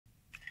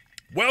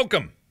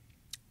Welcome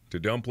to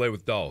Don't Play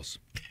with Dolls.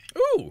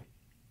 Ooh,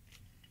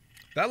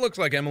 that looks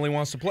like Emily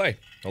wants to play.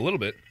 A little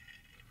bit.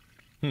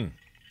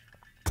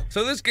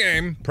 So this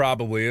game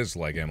probably is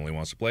like Emily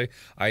wants to play.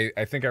 I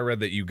think I read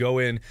that you go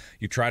in,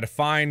 you try to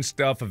find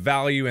stuff of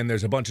value, and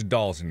there's a bunch of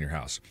dolls in your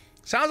house.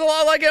 Sounds a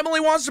lot like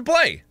Emily wants to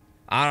play.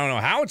 I don't know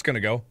how it's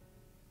gonna go.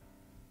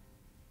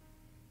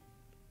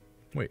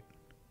 Wait.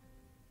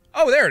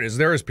 Oh, there it is.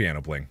 There is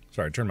piano playing.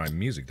 Sorry, I turned my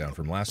music down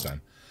from last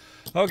time.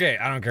 Okay,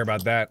 I don't care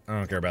about that. I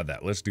don't care about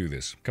that. Let's do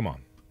this. Come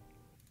on.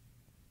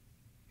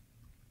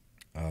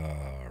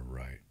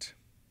 Right.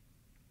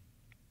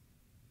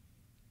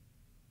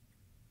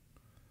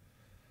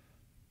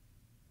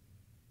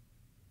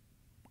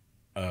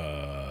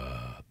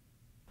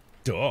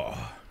 Duh.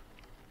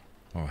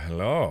 Oh,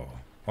 hello.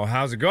 Oh,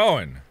 how's it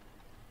going?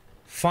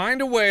 Find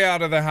a way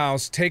out of the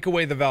house, take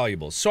away the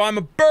valuables. So I'm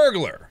a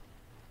burglar.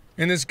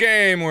 In this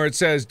game where it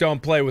says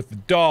don't play with the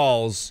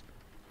dolls,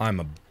 I'm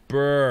a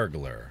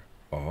burglar.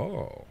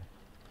 Oh.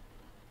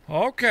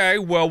 Okay,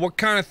 well, what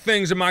kind of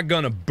things am I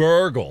gonna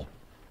burgle?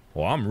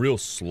 Well, I'm real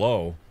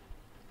slow.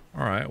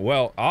 Alright,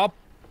 well, I'll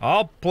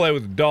play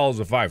with the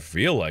dolls if I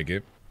feel like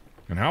it.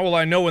 And how will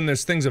I know when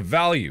there's things of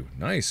value?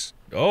 Nice.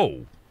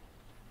 Oh.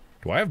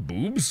 Do I have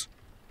boobs?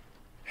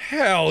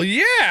 Hell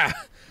yeah!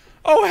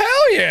 Oh,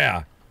 hell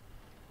yeah!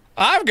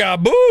 I've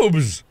got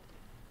boobs!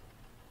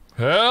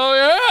 Hell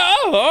yeah!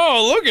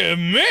 Oh, look at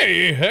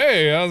me!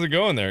 Hey, how's it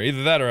going there?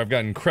 Either that or I've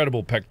got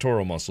incredible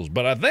pectoral muscles,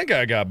 but I think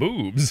I got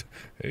boobs.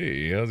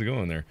 Hey, how's it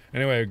going there?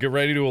 Anyway, get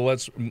ready to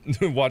watch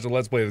a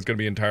Let's Play that's gonna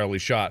be entirely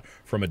shot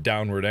from a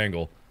downward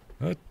angle.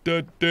 Oh!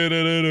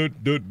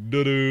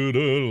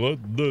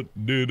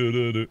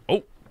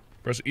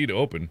 Press E to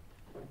open.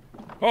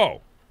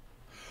 Oh!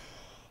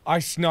 I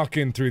snuck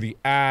in through the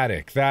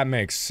attic. That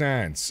makes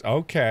sense.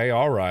 Okay,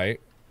 alright.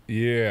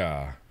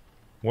 Yeah.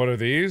 What are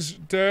these?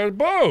 They're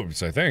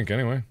boobs, I think,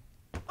 anyway.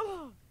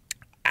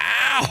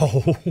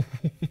 Ow!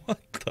 What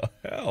the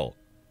hell?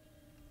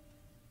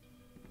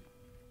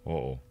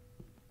 Uh-oh.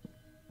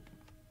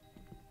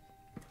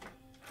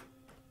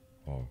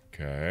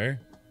 Okay.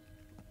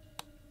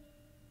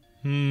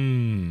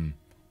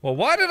 Well,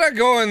 why did I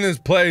go in this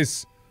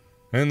place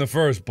in the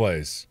first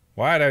place?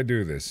 Why did I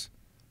do this?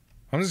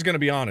 I'm just gonna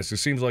be honest, it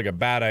seems like a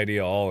bad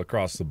idea all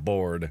across the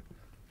board.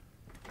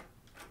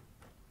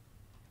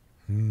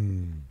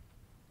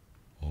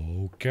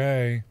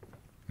 Okay.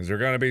 Is there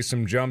gonna be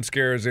some jump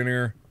scares in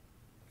here?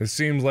 This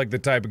seems like the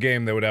type of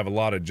game that would have a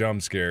lot of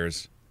jump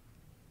scares.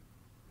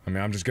 I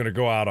mean, I'm just gonna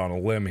go out on a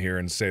limb here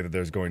and say that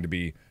there's going to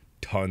be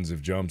tons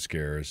of jump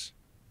scares.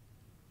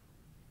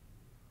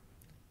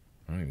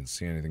 I don't even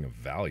see anything of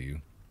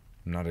value.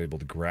 I'm not able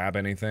to grab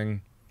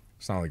anything.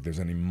 It's not like there's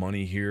any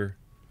money here.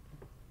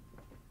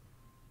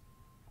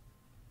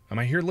 Am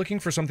I here looking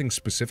for something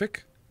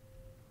specific?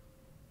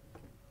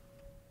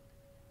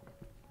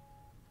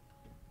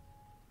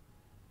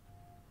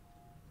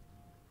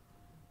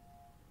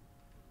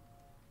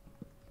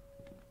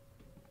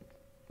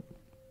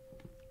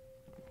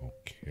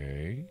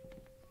 Okay.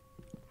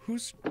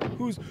 Who's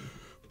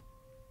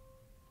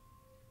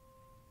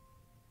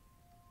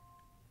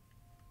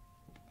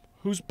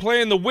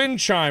playing the wind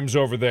chimes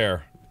over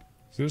there?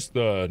 Is this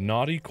the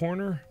naughty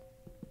corner?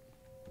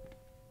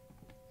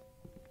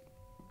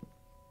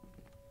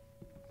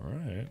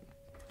 Alright.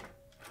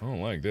 I don't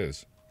like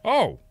this.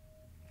 Oh!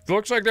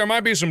 Looks like there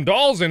might be some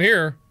dolls in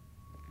here.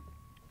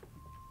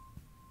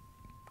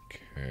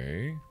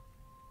 Okay.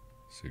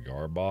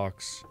 Cigar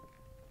box.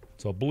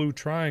 It's a blue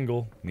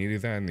triangle.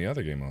 Needed that in the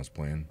other game I was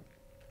playing.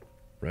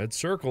 Red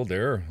circle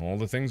there. All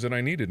the things that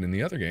I needed in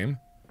the other game.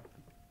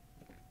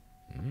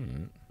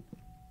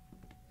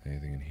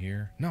 Anything in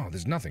here? No,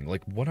 there's nothing.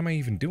 Like, what am I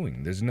even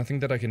doing? There's nothing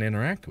that I can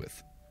interact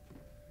with.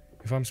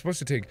 If I'm supposed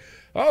to take...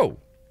 Oh!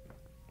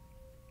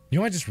 You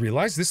know, I just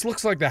realized this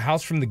looks like the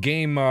house from the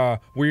game, where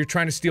you're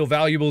trying to steal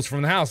valuables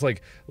from the house,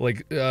 like,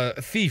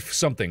 thief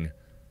something.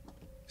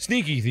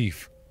 Sneaky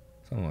thief.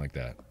 Something like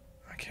that.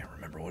 I can't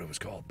remember what it was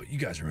called, but you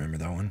guys remember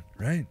that one,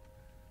 right?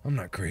 I'm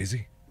not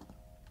crazy.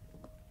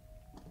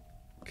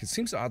 It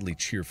seems oddly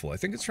cheerful. I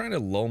think it's trying to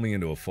lull me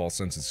into a false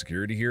sense of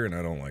security here, and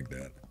I don't like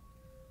that.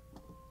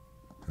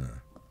 Huh.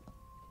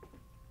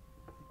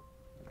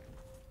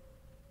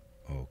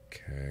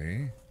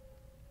 Okay.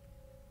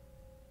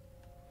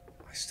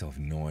 I still have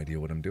no idea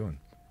what I'm doing.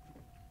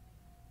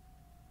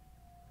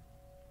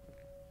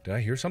 Did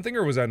I hear something,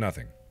 or was that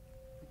nothing?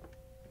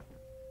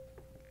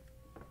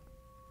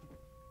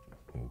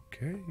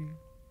 Okay.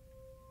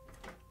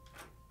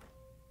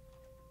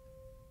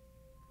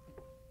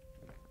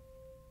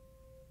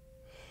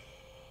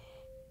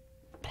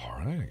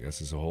 Alright, I guess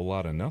it's a whole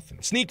lot of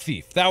nothing. Sneak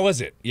thief, that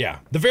was it. Yeah,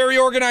 the very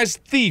organized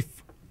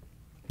thief.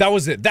 That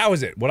was it, that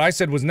was it. What I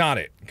said was not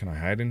it. Can I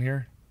hide in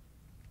here?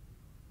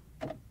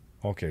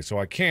 Okay, so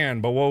I can,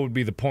 but what would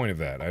be the point of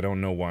that? I don't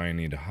know why I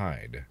need to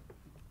hide.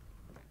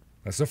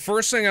 That's the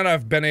first thing that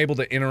I've been able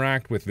to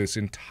interact with this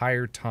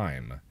entire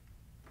time.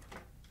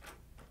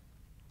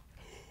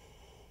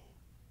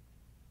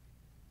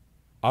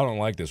 I don't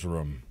like this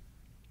room.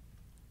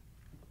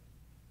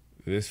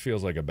 This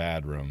feels like a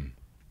bad room.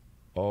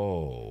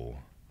 Oh.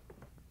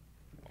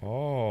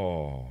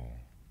 Oh.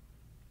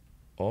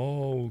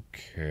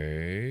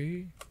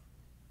 Okay.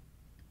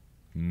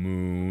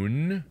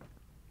 Moon.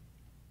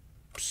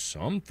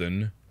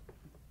 Something.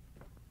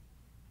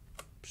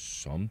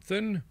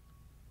 Something?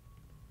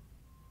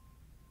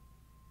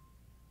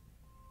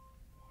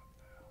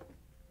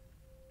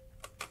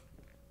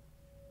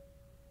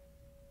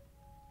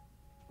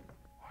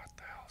 What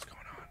the hell is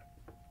going on?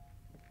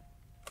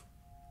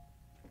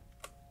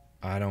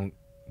 I don't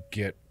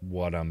get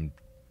what I'm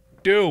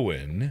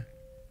doing.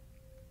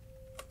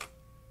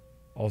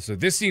 Also,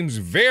 this seems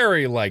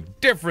very, like,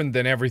 different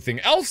than everything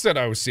else that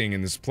I was seeing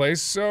in this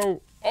place,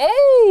 so...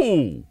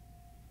 Oh!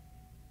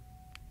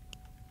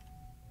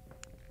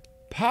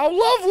 How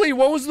lovely!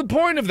 What was the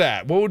point of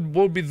that? What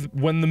would be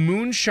when the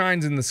moon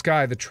shines in the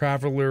sky, the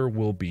traveler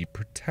will be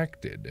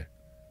protected.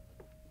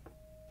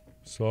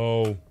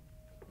 So...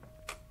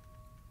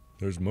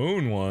 There's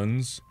moon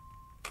ones.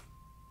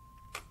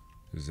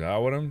 Is that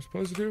what I'm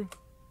supposed to do?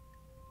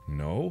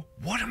 No?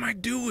 What am I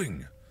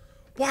doing?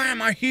 Why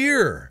am I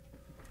here?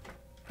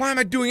 Why am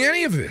I doing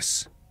any of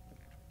this?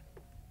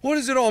 What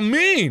does it all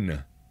mean? What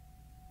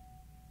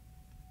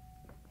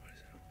does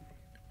it all mean?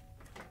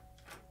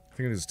 I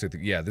think this is to the,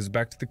 yeah, this is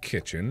back to the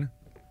kitchen.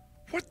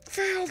 What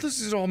the hell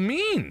does it all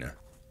mean?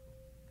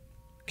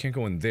 Can't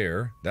go in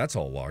there. That's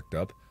all locked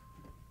up.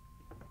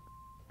 What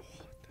the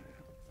hell?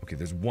 Okay,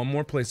 there's one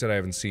more place that I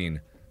haven't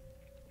seen.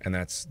 And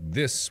that's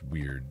this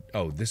weird...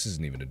 Oh, this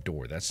isn't even a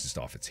door. That's just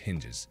off its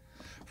hinges.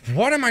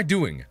 What am I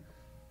doing?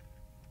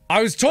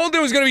 I was told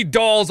there was gonna be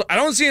dolls. I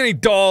don't see any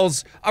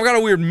dolls. I've got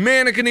a weird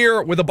mannequin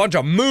here with a bunch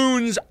of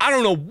moons. I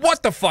don't know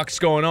what the fuck's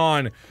going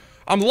on.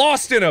 I'm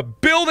lost in a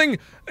building.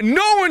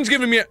 No one's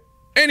giving me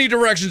any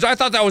directions. I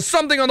thought that was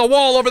something on the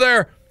wall over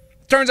there.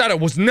 Turns out it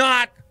was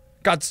not.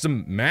 Got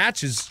some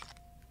matches.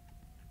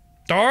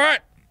 Alright.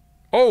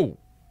 Oh.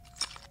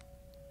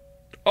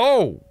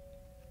 Oh.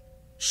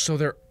 So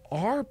there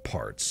are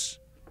parts.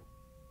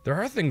 There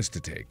are things to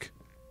take.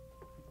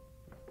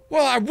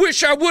 Well, I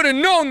wish I would have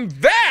known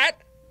that!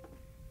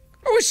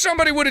 I wish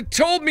somebody would have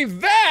told me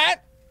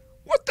that!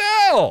 What the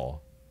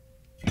hell?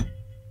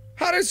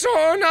 How did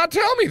someone not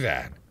tell me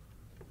that?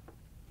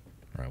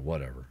 Alright,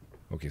 whatever.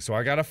 Okay, so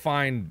I gotta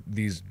find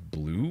these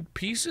blue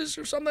pieces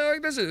or something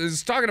like this?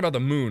 It's talking about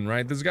the moon,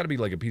 right? There's gotta be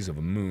like a piece of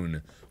a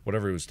moon,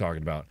 whatever he was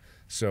talking about.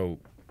 So,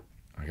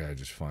 I gotta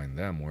just find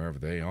them wherever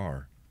they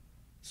are.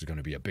 This is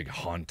gonna be a big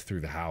hunt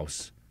through the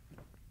house.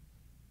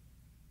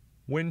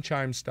 Wind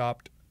chime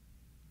stopped.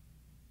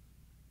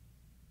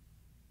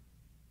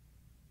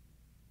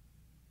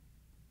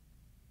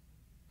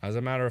 As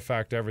a matter of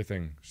fact,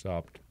 everything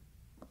stopped.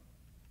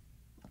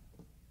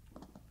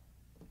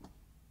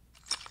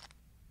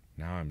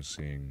 Now I'm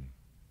seeing...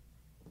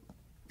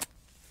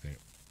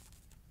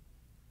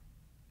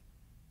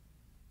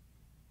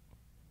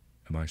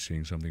 Am I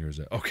seeing something or is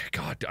that... Okay,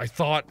 God, I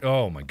thought...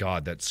 Oh my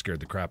God, that scared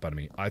the crap out of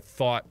me. I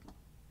thought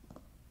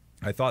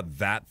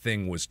that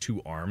thing was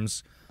two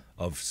arms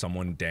of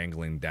someone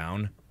dangling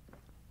down.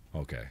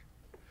 Okay.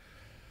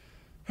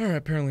 Alright,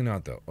 apparently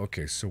not though.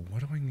 Okay, so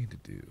what do I need to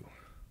do?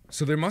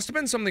 So there must have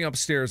been something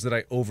upstairs that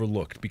I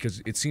overlooked, because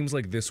it seems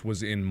like this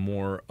was in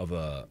more of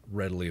a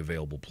readily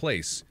available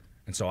place.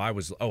 And so I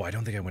was... Oh, I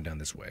don't think I went down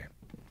this way.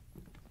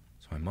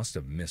 So I must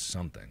have missed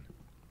something.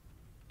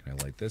 Can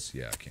I light this?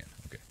 Yeah, I can.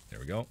 Okay, there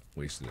we go.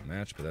 Wasted a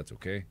match, but that's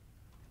okay.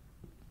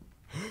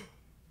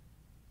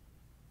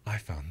 I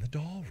found the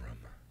doll room.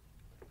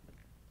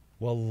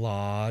 Well,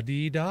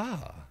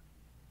 la-dee-da.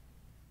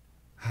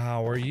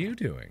 How are you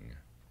doing?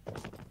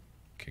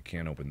 Okay,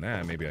 can't open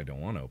that. Maybe I don't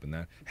want to open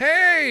that.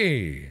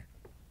 Hey!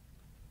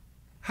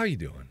 How you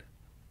doing?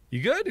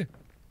 You good?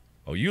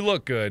 Oh, you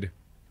look good.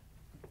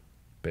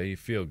 Bet you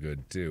feel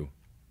good, too.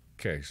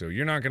 Okay, so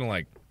you're not gonna,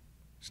 like,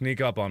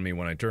 sneak up on me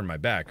when I turn my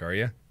back, are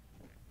you?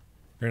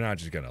 You're not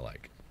just gonna,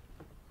 like,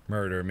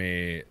 murder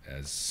me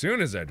as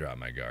soon as I drop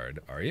my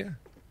guard, are you?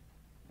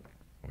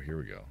 Oh, here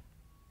we go.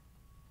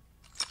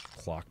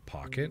 Clock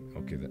pocket?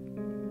 Okay,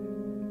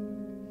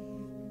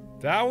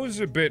 that was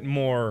a bit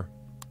more...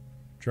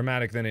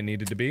 dramatic than it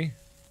needed to be.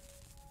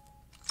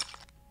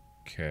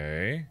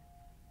 Okay.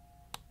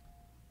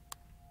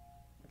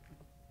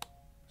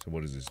 So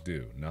what does this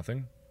do?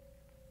 Nothing?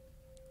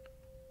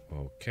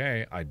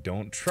 Okay, I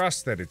don't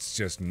trust that it's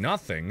just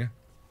nothing.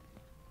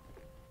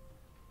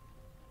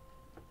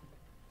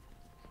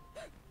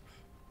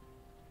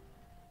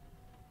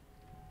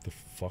 The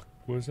fuck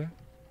was that?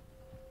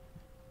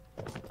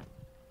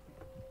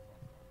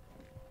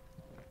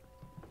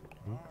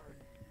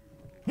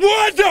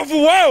 What the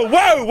whoa,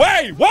 whoa,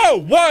 wait, whoa,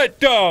 what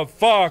the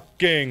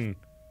fucking...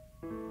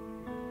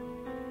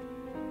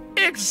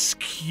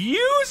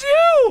 Excuse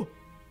you?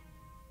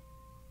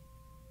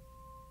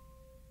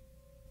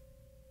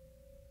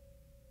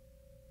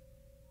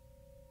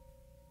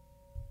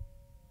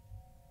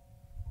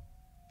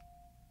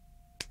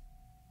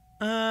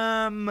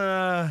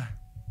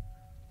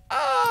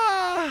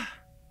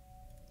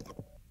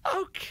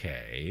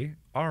 Okay,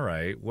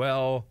 alright,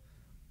 well,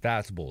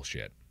 that's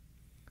bullshit.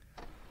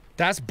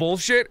 That's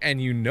bullshit, and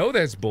you know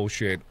that's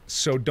bullshit,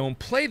 so don't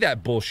play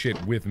that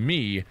bullshit with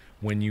me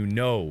when you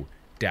know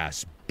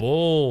that's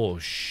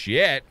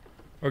bullshit.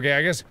 Okay,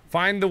 I guess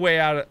find the way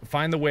out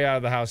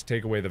of the house,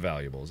 take away the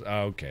valuables.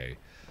 Okay.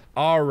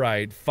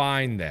 Alright,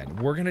 fine then.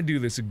 We're gonna do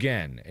this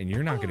again, and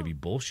you're not gonna be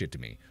bullshit to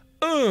me.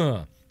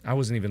 Ugh! I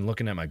wasn't even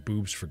looking at my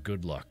boobs for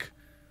good luck.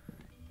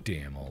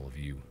 Damn all of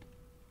you.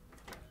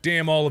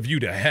 Damn all of you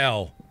to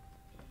hell.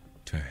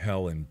 To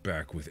hell and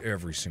back with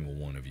every single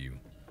one of you.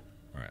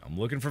 Alright, I'm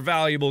looking for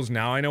valuables.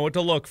 Now I know what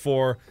to look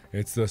for.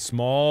 It's the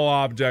small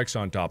objects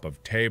on top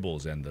of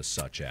tables and the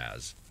such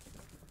as.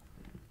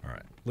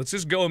 Alright, let's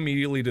just go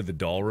immediately to the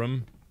doll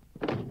room.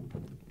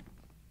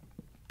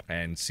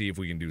 And see if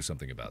we can do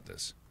something about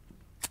this.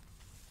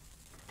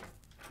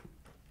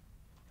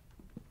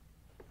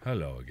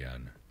 Hello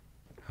again.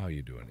 How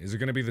you doing? Is it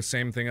gonna be the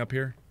same thing up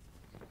here?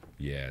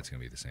 Yeah, it's gonna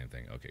be the same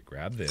thing. Okay,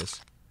 grab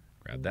this.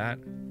 Grab that.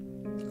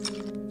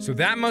 So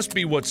that must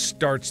be what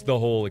starts the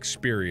whole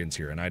experience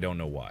here, and I don't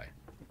know why.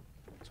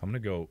 So I'm gonna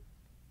go...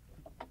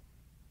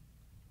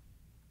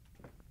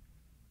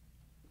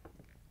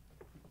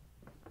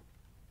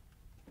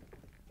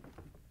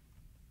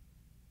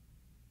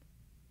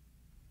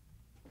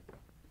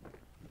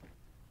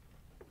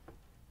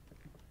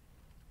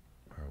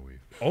 Where are we?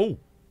 Oh!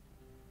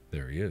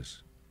 There he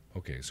is.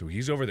 Okay, so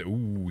he's over there.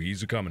 Ooh,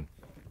 he's a-coming.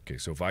 Okay,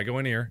 so if I go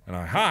in here and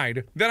I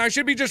hide, then I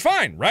should be just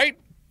fine, right?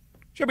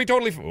 Should be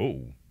totally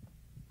oh.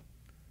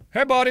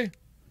 Hey, buddy.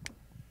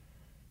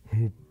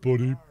 Oh,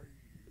 buddy.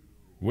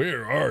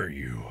 Where are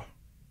you?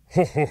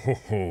 Ho, ho, ho,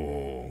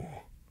 ho.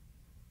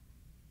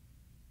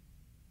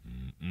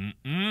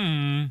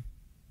 Mm-mm-mm.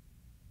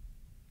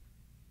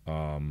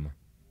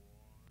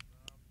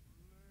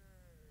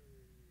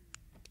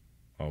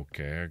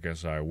 Okay, I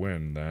guess I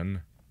win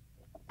then.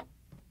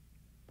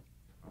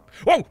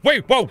 Whoa!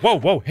 Wait! Whoa! Whoa!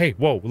 Whoa! Hey!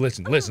 Whoa!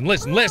 Listen! Listen!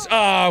 Listen! Listen!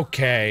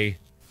 Okay.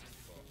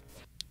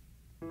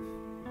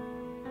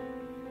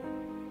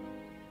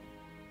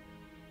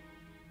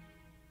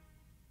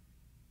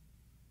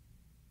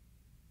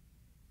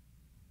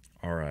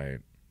 Alright.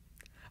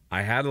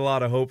 I had a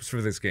lot of hopes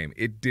for this game.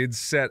 It did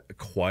set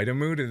quite a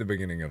mood at the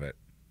beginning of it.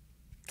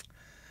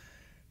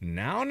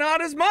 Now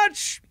not as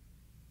much!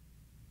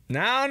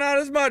 Now not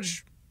as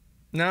much.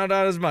 Now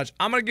not as much.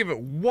 I'm gonna give it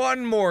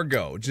one more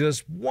go.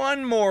 Just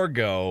one more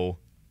go.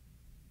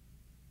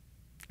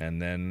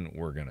 And then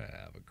we're gonna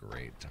have a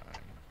great time.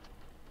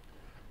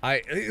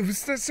 It was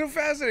so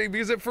fascinating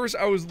because at first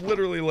I was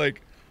literally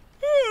like,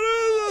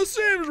 oh, that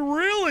seems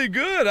really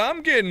good.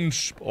 I'm getting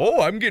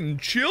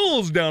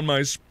chills down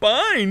my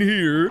spine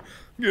here.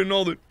 I'm getting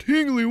all the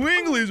tingly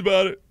winglies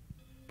about it.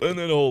 And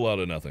then a whole lot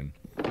of nothing.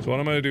 So what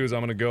I'm gonna do is I'm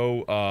gonna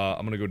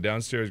go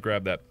downstairs,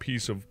 grab that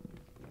piece of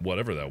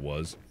whatever that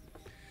was.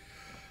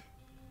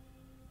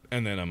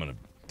 And then I'm gonna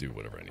do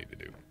whatever I need to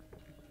do.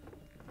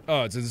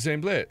 Oh, it's in the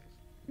same place.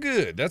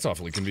 Good, that's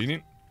awfully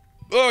convenient.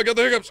 Oh, I got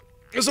the hiccups.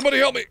 Somebody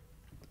help me.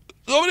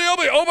 Somebody help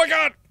me. Oh my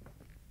god.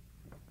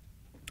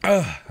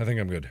 I think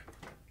I'm good.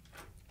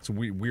 It's a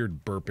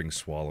weird burping,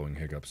 swallowing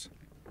hiccups.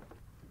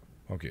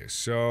 Okay,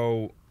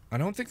 so I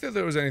don't think that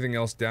there was anything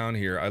else down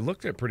here. I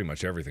looked at pretty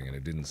much everything and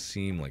it didn't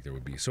seem like there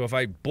would be. So if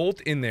I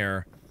bolt in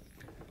there,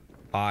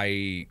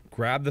 I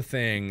grab the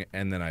thing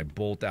and then I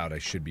bolt out, I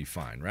should be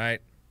fine,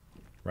 right?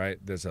 Right?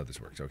 That's how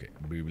this works. Okay.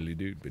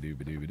 Boobly-doo,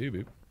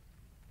 ba-doo-ba-doo-ba-doo-boop.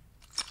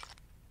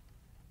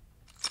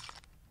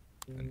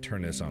 And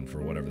turn this on for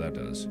whatever that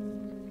does.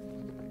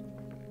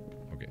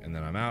 Okay, and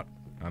then I'm out.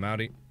 I'm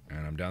outie.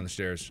 And I'm down the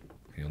stairs.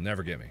 He'll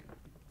never get me.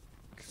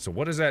 So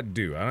what does that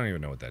do? I don't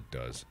even know what that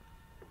does.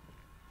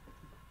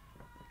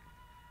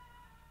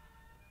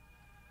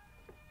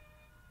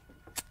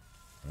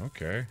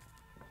 Okay.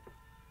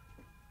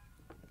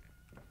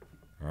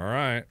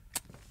 Alright.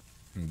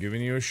 I'm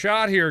giving you a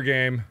shot here,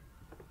 game.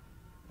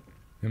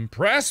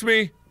 Impress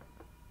me!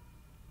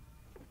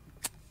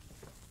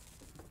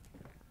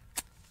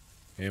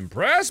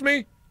 Impress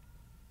me!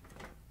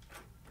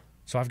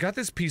 So I've got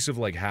this piece of,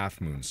 like, half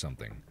moon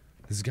something.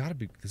 This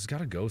has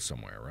gotta go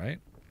somewhere, right?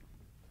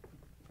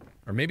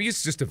 Or maybe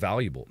it's just a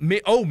valuable.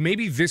 Oh,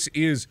 maybe this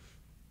is...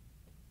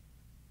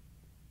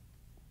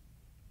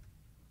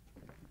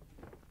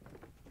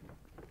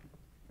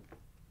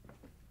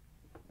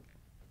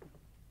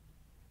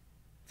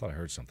 Thought I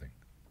heard something.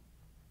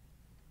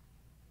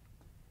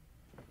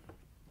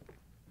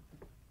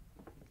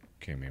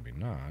 Okay, maybe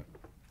not.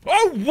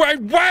 Oh,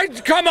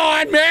 wait, come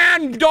on,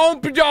 man! Oh,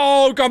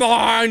 come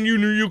on,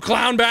 you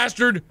clown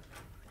bastard!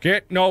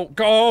 No,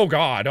 oh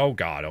god,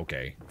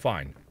 okay,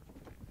 fine.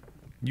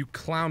 You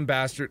clown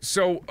bastard,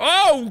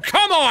 oh,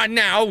 come on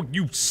now,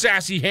 you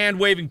sassy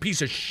hand-waving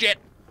piece of shit!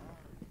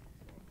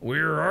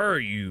 Where are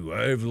you?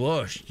 I've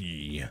lost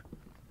ye.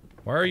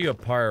 Why are you a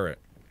pirate?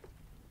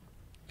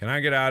 Can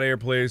I get out of here,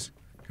 please?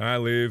 Can I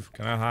leave?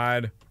 Can I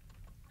hide?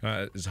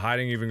 Is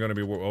hiding even gonna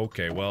be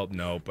okay, well,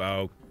 nope,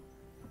 oh.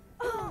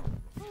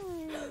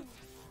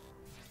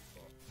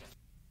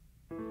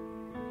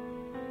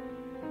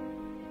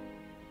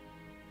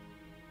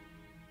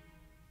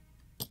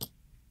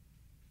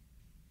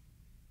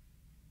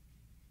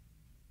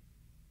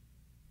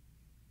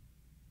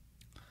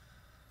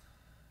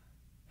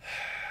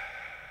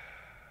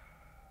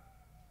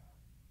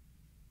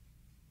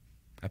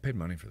 paid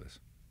money for this.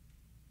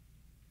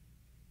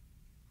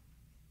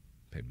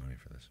 Paid money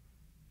for this.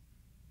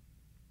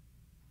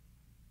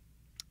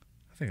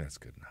 I think that's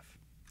good enough.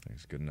 I think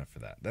it's good enough for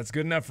that. That's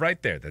good enough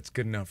right there. That's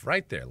good enough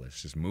right there.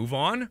 Let's just move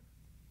on.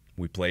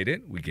 We played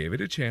it. We gave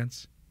it a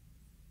chance.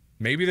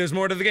 Maybe there's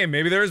more to the game.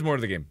 Maybe there is more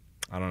to the game.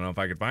 I don't know if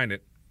I could find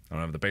it. I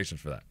don't have the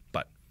patience for that.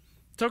 But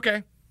it's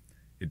okay.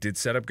 It did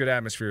set up good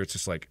atmosphere. It's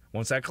just like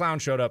once that clown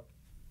showed up,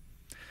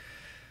 it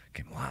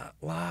became a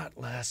lot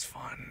less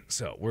fun.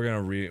 So we're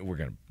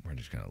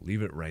just gonna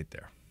leave it right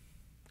there.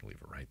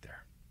 Leave it right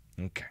there.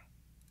 Okay.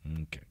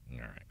 All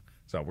right.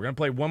 So we're gonna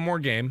play one more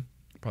game.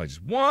 Probably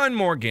just one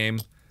more game,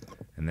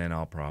 and then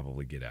I'll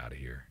probably get out of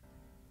here.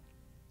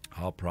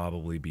 I'll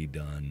probably be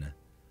done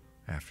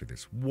after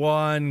this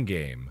one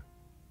game.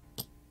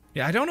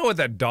 Yeah, I don't know what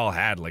that doll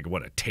had. Like,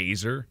 what, a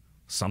taser?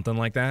 Something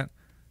like that?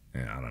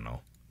 Yeah, I don't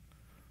know.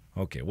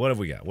 Okay, what have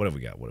we got?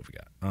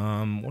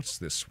 What's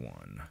this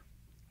one?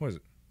 What is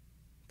it?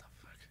 What the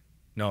fuck?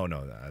 No,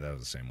 that was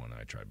the same one that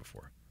I tried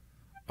before.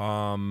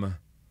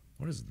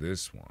 What is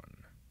this one?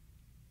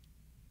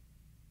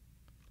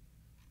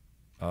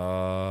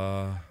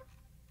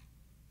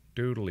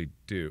 Doodly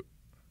doo.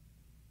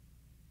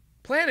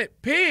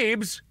 Planet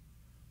Peebs?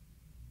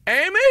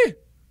 Amy?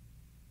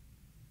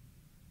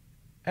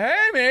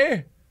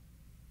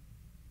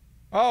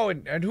 Oh,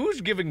 and who's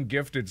giving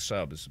gifted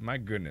subs? My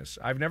goodness.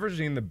 I've never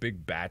seen the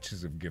big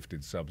batches of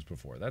gifted subs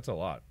before. That's a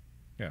lot.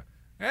 Yeah.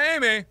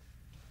 Amy!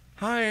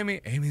 Hi, Amy.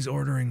 Amy's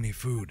ordering me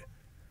food.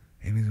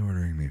 Amy is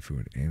ordering me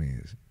food.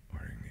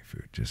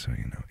 Just so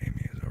you know,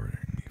 Amy is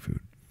ordering me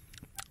food.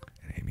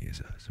 And Amy is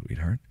a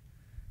sweetheart.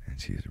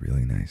 And she is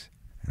really nice.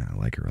 And I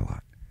like her a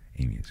lot.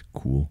 Amy is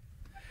cool.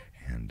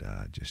 And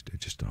just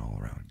an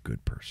all-around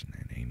good person.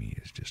 And Amy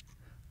is just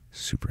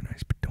super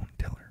nice. But don't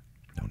tell her.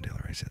 Don't tell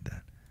her I said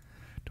that.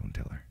 Don't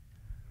tell her.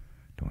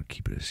 Don't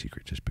keep it a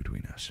secret just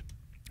between us.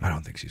 I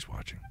don't think she's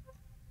watching.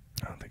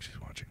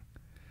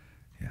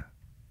 Yeah.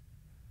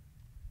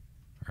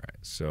 All right.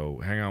 So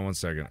hang on one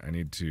second. I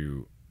need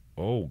to...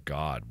 Oh,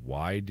 God.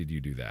 Why did you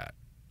do that?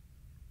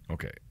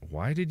 Okay.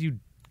 Why did you...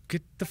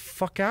 Get the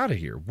fuck out of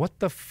here. What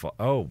the fuck?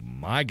 Oh,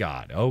 my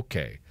God.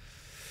 Okay.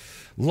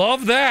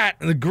 Love that.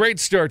 A great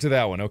start to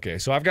that one. Okay,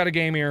 so I've got a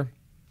game here.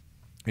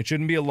 It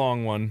shouldn't be a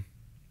long one.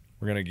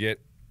 We're gonna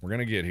get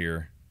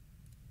here.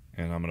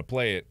 And I'm gonna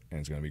play it, and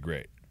it's gonna be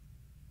great.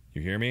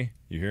 You hear me?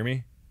 You hear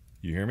me?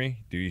 You hear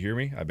me? Do you hear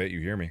me? I bet you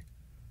hear me.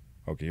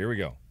 Okay, here we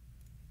go.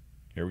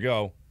 Here we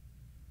go.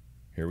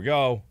 Here we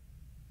go.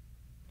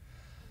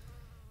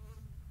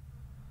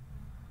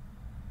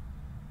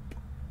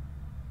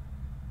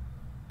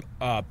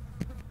 Oh.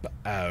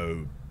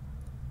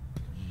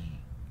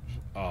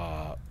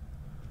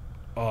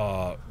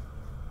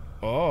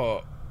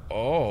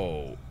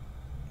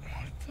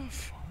 What the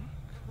fuck?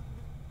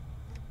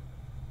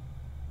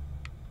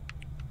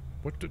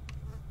 What the...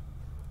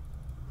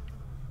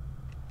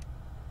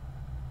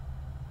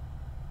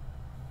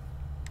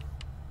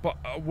 But,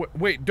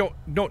 wait, don't,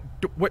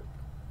 what?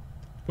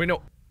 Wait,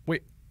 no,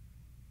 wait.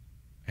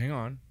 Hang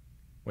on.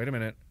 Wait a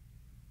minute.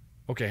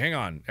 Okay, hang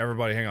on.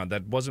 Everybody, hang on.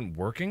 That wasn't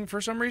working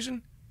for some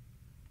reason?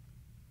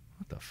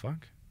 What the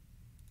fuck?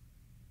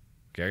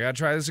 Okay, I gotta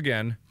try this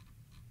again.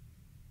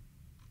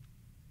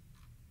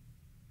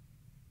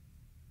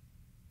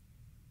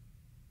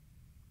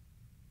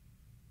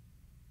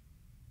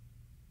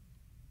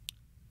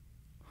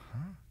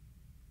 Huh?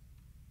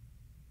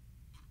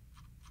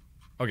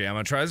 Okay, I'm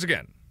gonna try this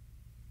again.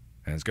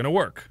 And it's gonna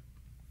work.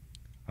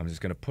 I'm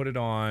just gonna put it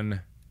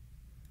on.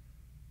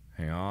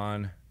 Hang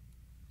on.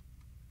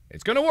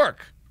 It's gonna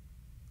work.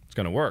 It's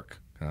gonna work.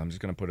 I'm just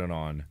gonna put it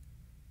on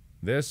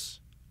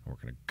this. And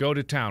we're gonna go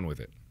to town with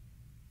it.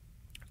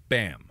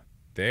 Bam.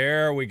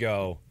 There we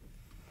go.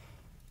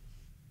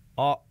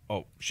 Oh,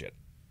 shit.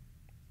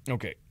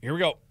 Okay, here we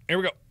go. Here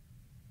we go.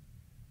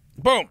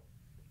 Boom.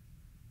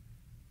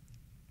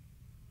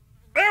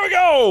 There we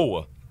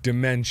go.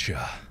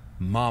 Dementia.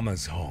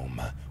 Mama's home.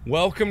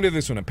 Welcome to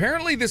this one.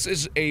 Apparently this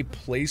is a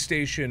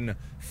PlayStation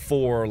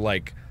 4,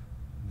 like,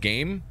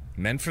 game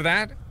meant for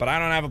that, but I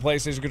don't have a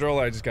PlayStation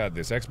controller. I just got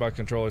this Xbox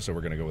controller, so we're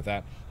gonna go with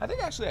that. I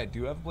think actually I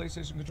do have a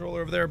PlayStation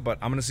controller over there, but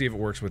I'm gonna see if it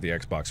works with the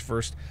Xbox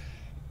first.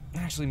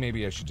 Actually,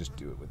 maybe I should just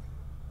do it with...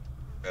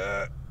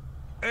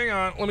 hang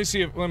on. Let me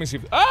see if...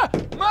 Ah!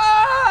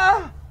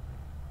 Ma!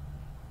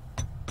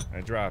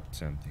 I dropped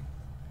something.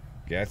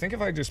 Okay, I think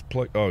if I just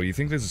plug... Oh, you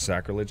think this is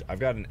sacrilege? I've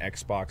got an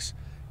Xbox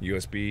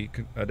USB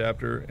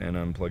adapter, and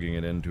I'm plugging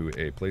it into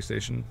a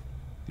PlayStation.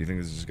 Do you think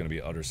this is just going to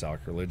be utter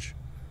sacrilege?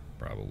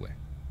 Probably.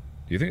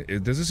 Do you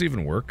think... Does this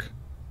even work?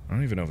 I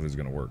don't even know if this is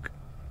going to work.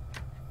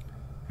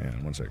 Hang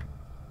on, 1 second.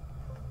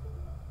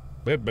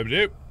 Bip, bip,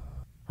 dip.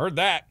 Heard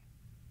that.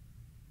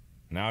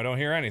 Now I don't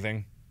hear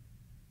anything.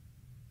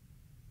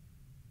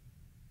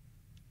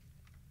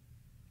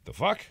 The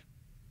fuck?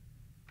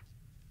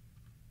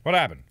 What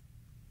happened?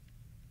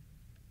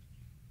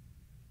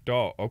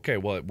 Oh, okay,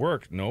 well it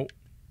worked. No.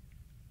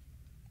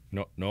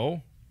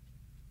 No.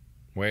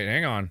 Wait,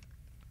 hang on.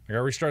 I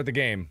gotta restart the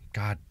game.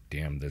 God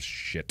damn this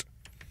shit.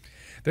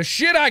 The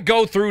shit I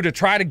go through to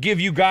try to give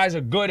you guys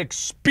a good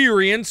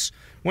experience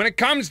when it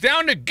comes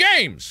down to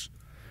games.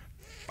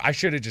 I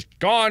should have just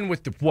gone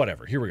with the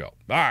whatever. Here we go. All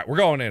right, we're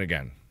going in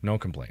again. No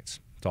complaints.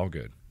 It's all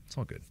good. It's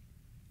all good.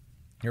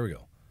 Here we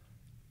go.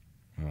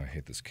 Oh, I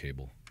hate this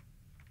cable.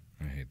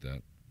 I hate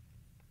that.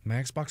 My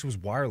Xbox was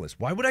wireless.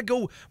 Why would I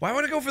go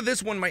for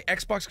this when my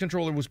Xbox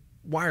controller was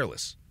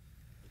wireless?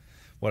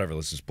 Whatever,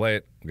 let's just play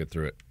it. We'll get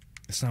through it.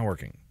 It's not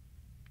working.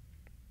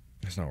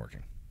 It's not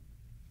working.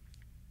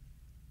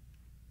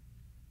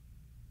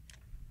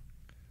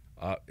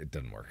 It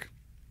didn't work.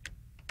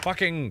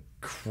 Fucking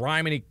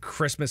criminy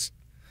Christmas.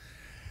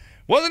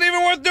 Wasn't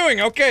even worth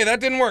doing. Okay, that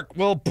didn't work.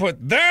 We'll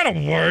put that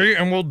away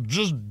and we'll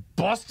just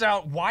bust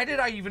out. Why did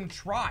I even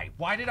try?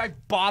 Why did I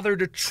bother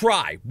to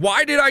try?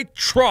 Why did I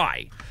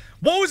try?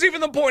 What was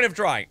even the point of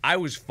trying? I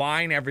was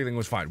fine. Everything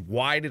was fine.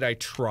 Why did I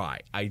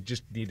try? I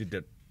just needed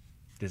to...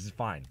 This is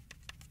fine.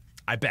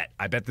 I bet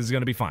this is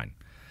going to be fine.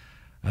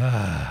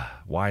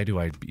 Why do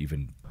I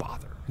even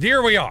bother?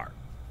 Here we are.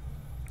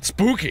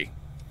 Spooky.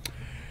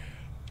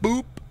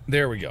 Boop.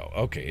 There we go.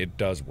 Okay, it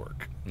does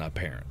work.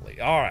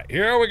 Apparently. All right,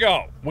 here we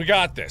go. We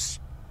got this.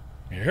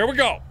 Here we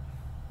go.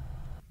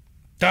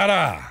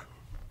 Ta-da!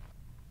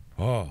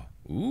 Oh,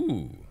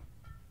 ooh.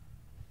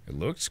 It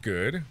looks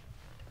good.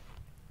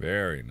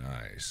 Very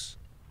nice.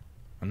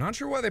 I'm not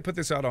sure why they put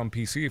this out on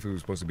PC if it was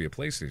supposed to be a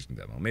PlayStation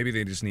demo. Maybe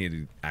they just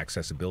needed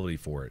accessibility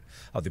for it,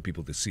 other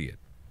people to see it.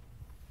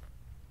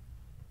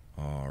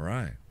 All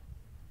right.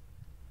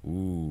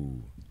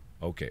 Ooh.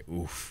 Okay,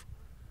 oof.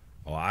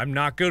 Oh, I'm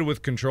not good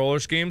with controller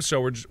schemes,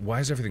 so we're just... Why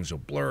is everything so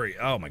blurry?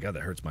 Oh my god,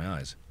 that hurts my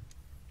eyes.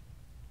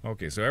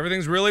 Okay, so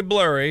everything's really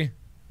blurry.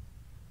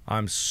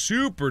 I'm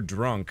super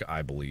drunk,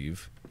 I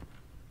believe.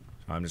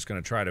 So I'm just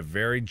gonna try to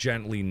very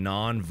gently,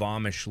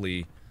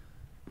 non-vomishly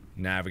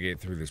navigate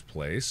through this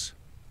place.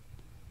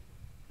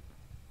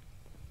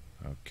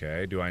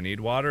 Okay, do I need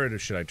water or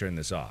should I turn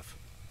this off?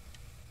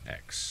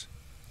 X.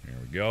 Here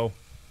we go.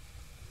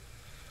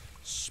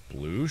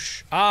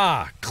 Sploosh.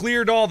 Ah!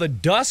 Cleared all the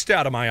dust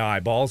out of my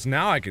eyeballs.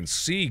 Now I can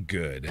see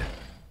good.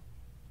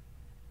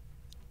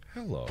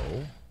 Hello.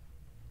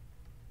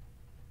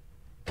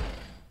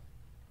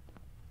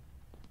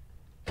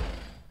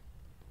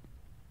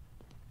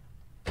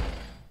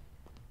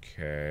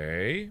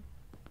 Okay.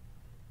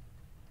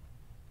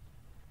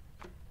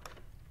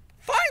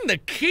 Find the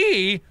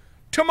key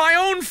to my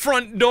own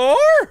front door?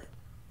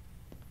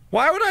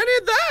 Why would I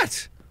need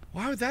that?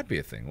 Why would that be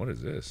a thing? What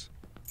is this?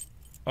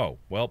 Oh,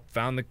 well,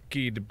 found the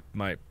key to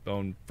my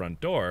own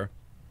front door,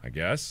 I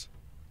guess.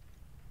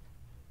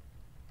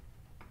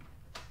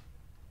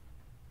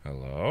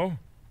 Hello?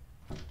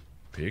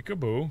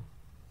 Peekaboo.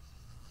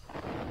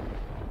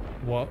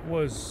 What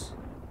was...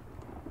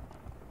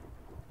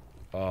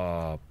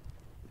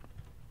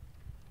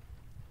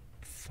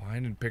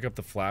 Find and pick up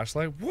the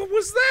flashlight? What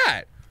was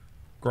that?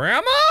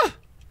 Grandma?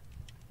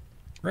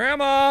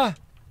 Grandma!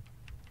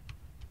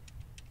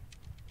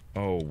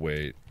 Oh,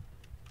 wait.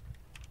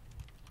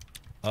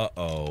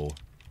 Uh-oh.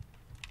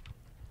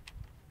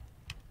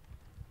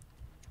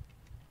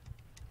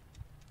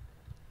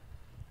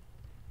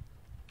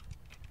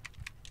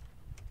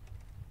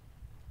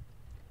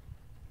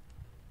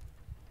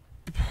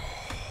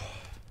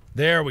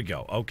 There we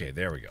go. Okay,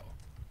 there we go.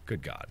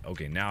 Good God.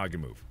 Okay, now I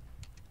can move.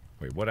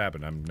 Wait, what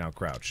happened? I'm now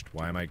crouched.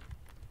 Why am I...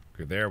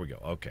 Okay, there we go.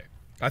 Okay.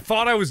 I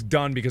thought I was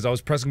done because I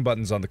was pressing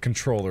buttons on the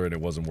controller and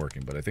it wasn't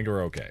working, but I think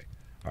we're okay.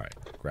 Alright,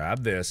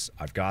 grab this.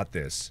 I've got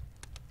this.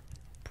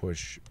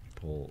 Push,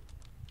 pull...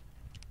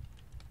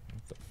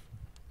 What the...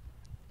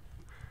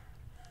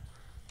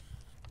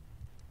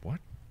 What?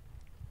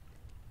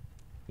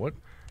 What?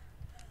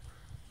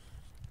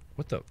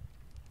 What the...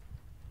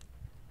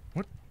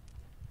 What?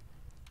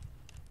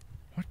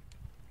 What?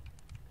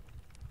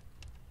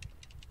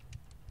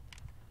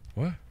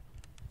 What?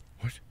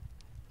 What?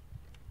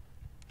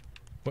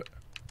 What?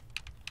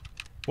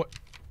 What?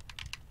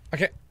 I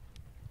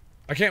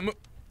can't move.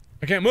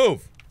 I can't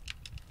move.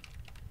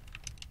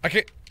 I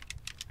can't.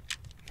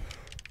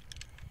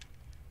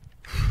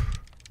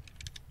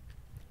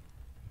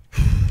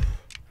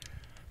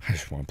 I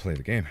just want to play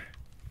the game.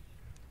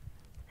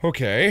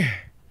 Okay.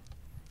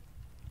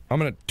 I'm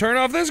gonna turn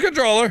off this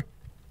controller.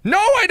 No,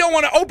 I don't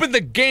want to open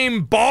the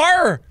game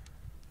bar.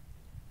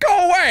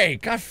 Go away.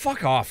 God,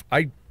 fuck off.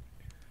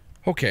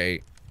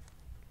 Okay.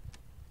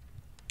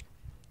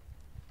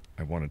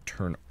 I want to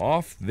turn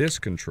off this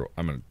control.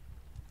 I'm gonna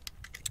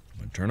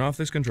turn off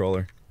this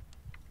controller.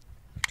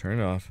 Turn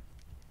it off.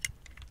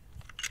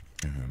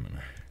 And I'm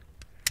gonna...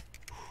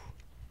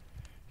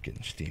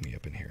 Getting steamy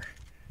up in here.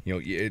 You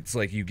know, it's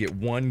like you get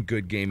one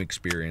good game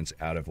experience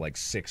out of like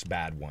 6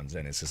 bad ones,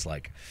 and it's just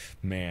like,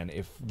 man,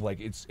 if like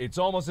it's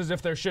almost as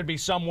if there should be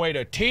some way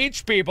to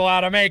teach people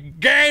how to make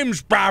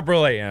games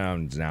properly.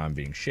 And now I'm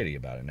being shitty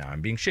about it. Now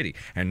I'm being shitty,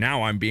 and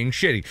now I'm being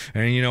shitty.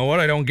 And you know what?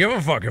 I don't give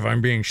a fuck if I'm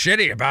being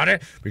shitty about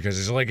it because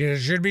it's like it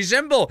should be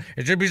simple.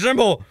 It should be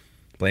simple.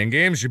 Playing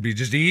games should be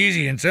just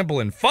easy and simple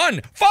and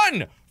fun.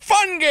 Fun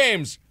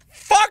games.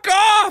 Fuck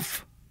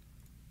off.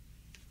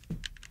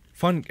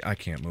 Fun. I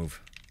can't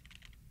move.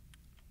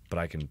 but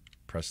I can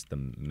press the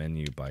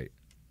menu by...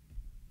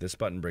 This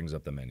button brings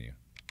up the menu.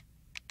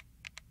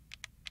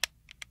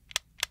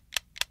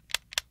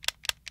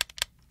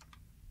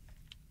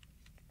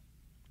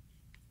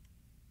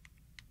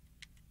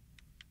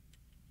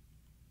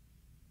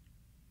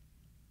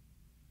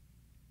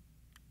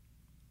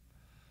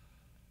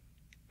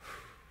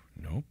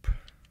 Nope.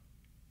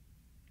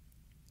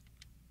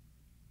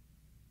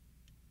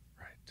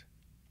 Right.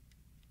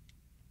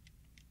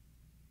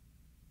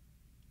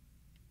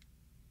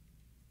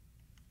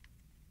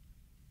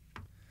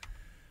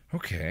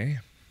 Okay.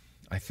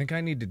 I think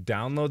I need to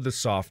download the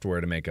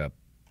software to make a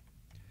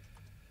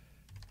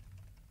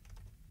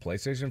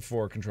PlayStation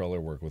 4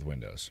 controller work with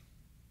Windows.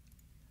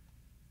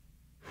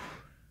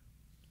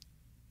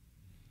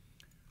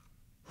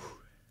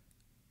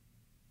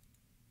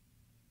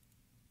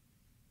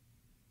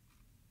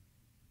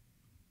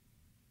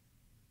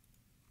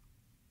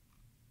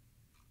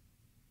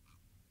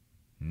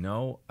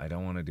 No, I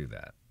don't want to do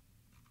that.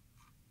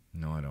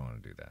 No, I don't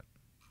want to do that.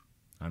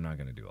 I'm not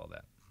going to do all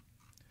that.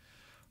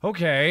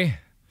 Okay.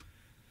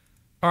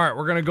 All right,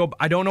 we're going to go...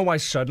 I don't know why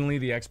suddenly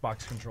the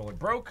Xbox controller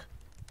broke,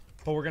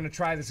 but we're going to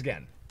try this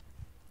again.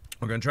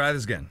 We're going to try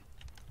this again.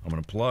 I'm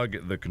going to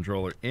plug the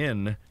controller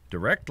in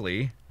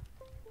directly,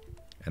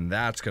 and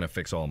that's going to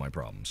fix all my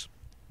problems.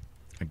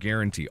 I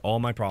guarantee all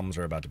my problems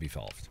are about to be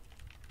solved.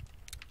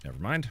 Never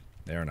mind.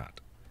 They are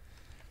not.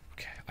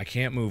 Okay. I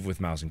can't move with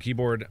mouse and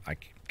keyboard. I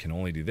can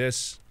only do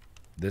this.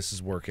 This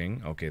is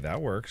working. Okay,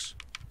 that works.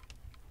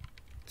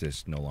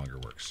 This no longer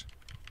works.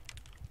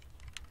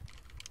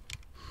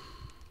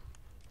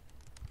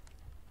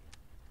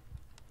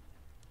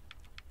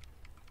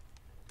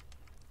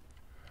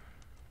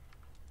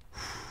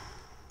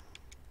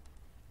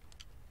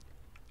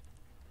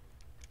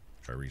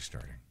 Try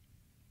restarting.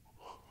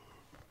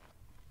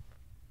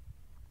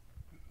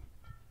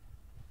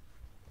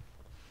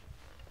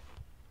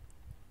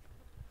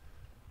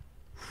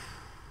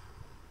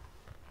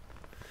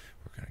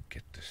 We're gonna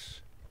get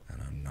this, and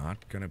I'm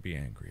not gonna be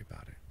angry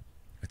about it.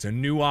 It's a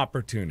new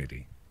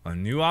opportunity. A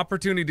new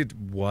opportunity to...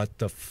 What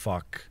the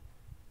fuck?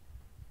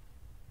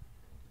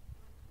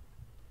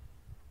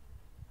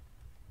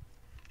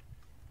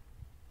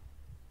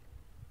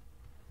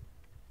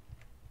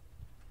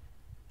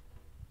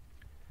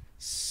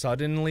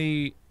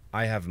 Suddenly,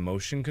 I have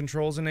motion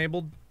controls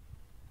enabled.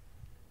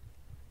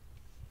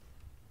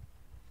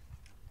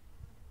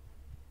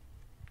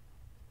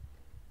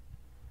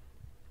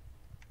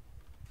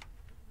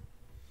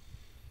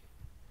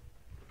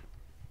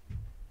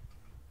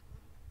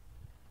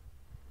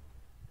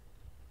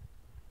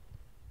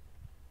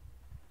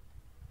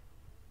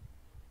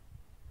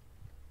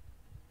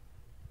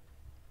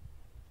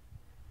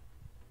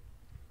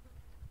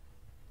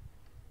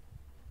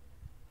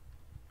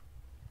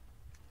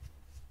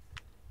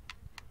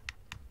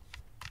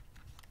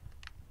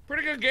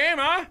 Pretty good game,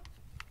 huh?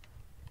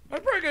 That's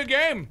a pretty good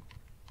game.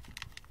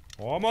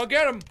 Oh, I'm gonna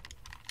get him.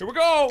 Here we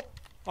go.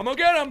 I'm gonna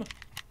get him.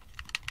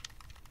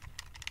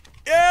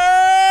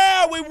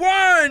 Yeah, we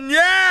won.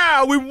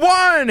 Yeah, we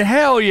won.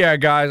 Hell yeah,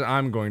 guys.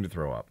 I'm going to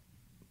throw up.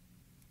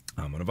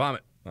 I'm gonna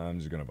vomit. I'm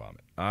just gonna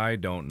vomit. I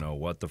don't know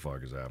what the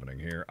fuck is happening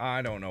here.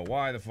 I don't know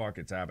why the fuck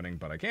it's happening,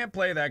 but I can't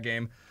play that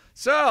game.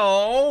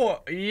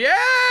 So,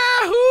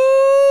 yahoo!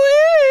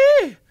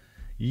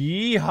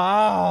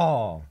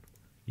 Yeehaw!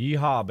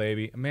 Yeehaw,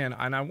 baby. Man,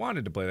 and I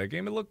wanted to play that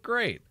game. It looked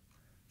great.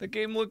 The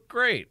game looked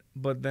great,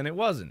 but then it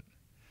wasn't.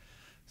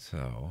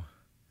 So,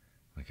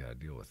 I gotta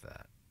deal with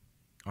that.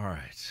 All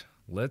right,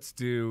 let's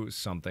do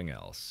something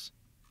else.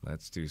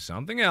 Let's do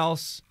something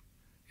else.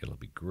 It'll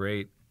be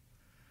great,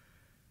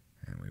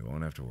 and we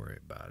won't have to worry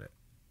about it.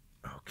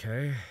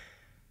 Okay.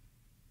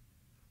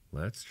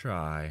 Let's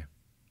try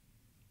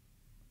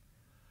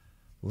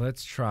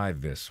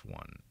this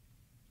one.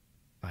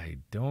 I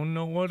don't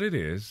know what it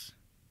is,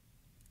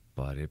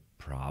 but it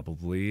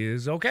probably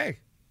is okay.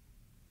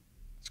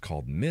 It's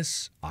called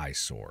Miss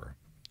Eyesore.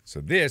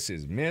 So this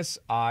is Miss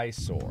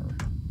Eyesore.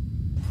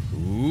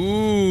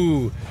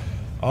 Ooh.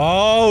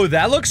 Oh,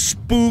 that looks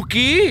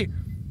spooky.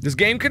 This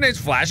game contains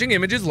flashing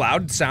images,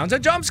 loud sounds,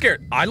 and jump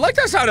scares. I like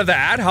the sound of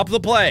that. Help the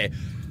play.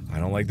 I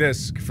don't like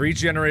this. For each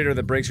generator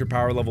that breaks, your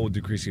power level will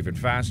decrease even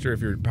faster.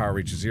 If your power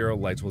reaches 0,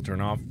 lights will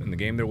turn off. In the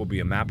game, there will be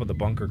a map of the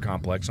bunker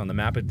complex. On the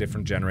map,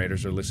 different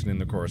generators are listed in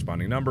the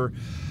corresponding number.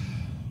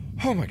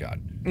 Oh my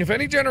god. If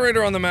any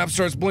generator on the map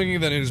starts blinking,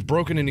 then it is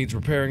broken and needs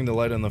repairing. The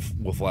light on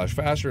will flash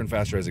faster and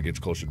faster as it gets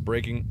closer to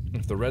breaking.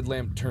 If the red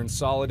lamp turns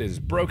solid, it is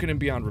broken and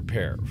beyond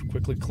repair.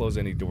 Quickly close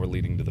any door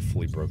leading to the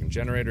fully broken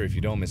generator. If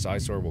you don't, Miss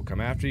Eyesore will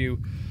come after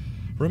you.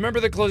 Remember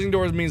that closing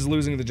doors means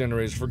losing the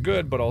generators for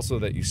good, but also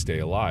that you stay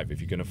alive. If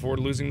you can afford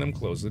losing them,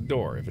 close the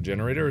door. If a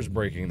generator is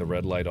breaking, the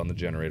red light on the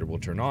generator will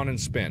turn on and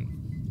spin.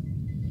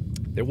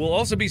 There will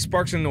also be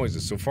sparks and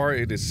noises. So far,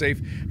 it is safe,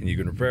 and you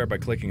can repair it by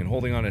clicking and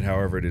holding on it.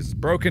 However, it is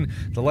broken.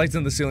 The lights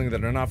on the ceiling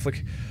that are not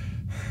flickering...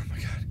 Oh my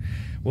god.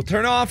 Will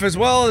turn off, as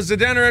well as the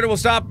generator will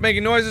stop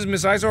making noises.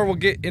 Miss Eyesore will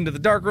get into the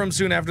dark room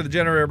soon after the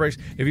generator breaks.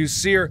 If you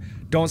see her,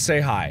 don't say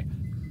hi.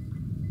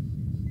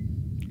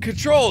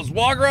 Controls.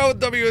 Walk around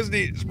with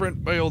WSD.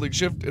 Sprint by holding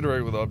shift.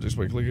 Interact with objects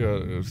by clicking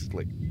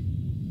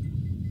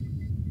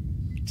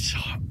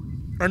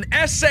An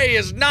essay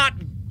is not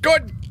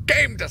good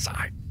game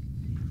design.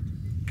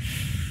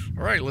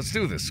 Alright, let's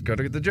do this.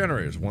 Gotta get the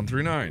generators. 1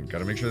 through 9.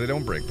 Gotta make sure they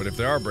don't break. But if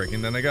they are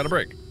breaking, then they gotta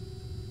break.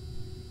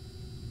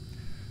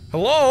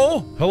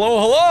 Hello?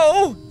 Hello,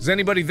 hello? Is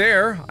anybody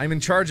there? I'm in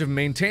charge of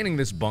maintaining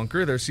this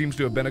bunker. There seems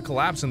to have been a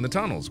collapse in the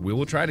tunnels. We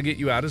will try to get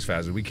you out as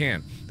fast as we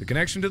can. The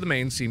connection to the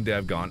main seemed to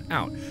have gone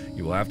out.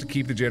 You will have to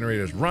keep the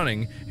generators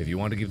running if you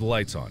want to keep the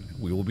lights on.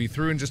 We will be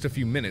through in just a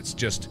few minutes.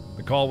 Just,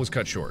 the call was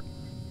cut short.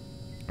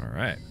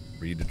 Alright.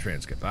 Read the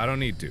transcript. I don't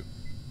need to.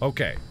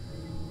 Okay.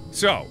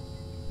 So,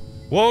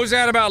 what was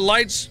that about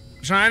lights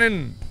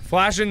shining,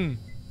 flashing?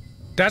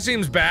 That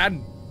seems bad.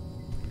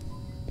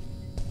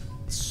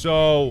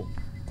 So...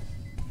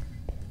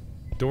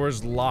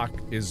 Door's lock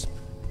is...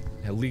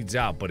 It leads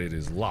out, but it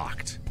is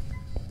locked.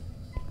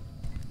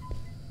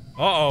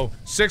 Uh-oh.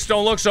 6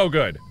 don't look so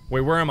good.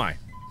 Wait, where am I?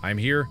 I'm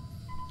here.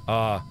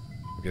 Okay,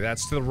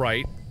 that's to the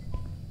right.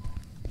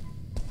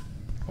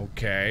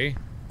 Okay.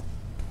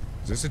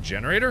 Is this a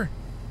generator?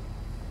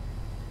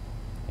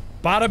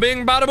 Bada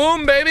bing, bada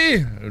boom,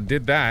 baby!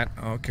 Did that.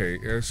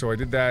 Okay, so I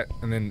did that,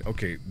 and then,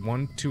 okay,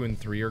 1, 2, and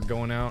 3 are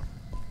going out.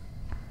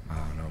 I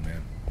don't know,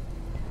 man.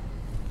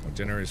 The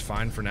generator's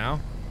fine for now.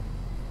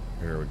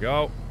 Here we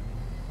go.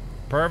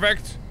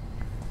 Perfect.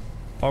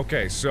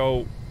 Okay,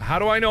 so how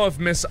do I know if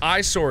Miss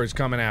Eyesore is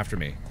coming after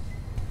me?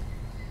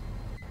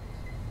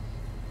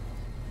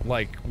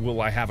 Like, will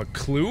I have a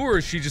clue, or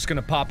is she just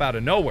gonna pop out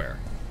of nowhere?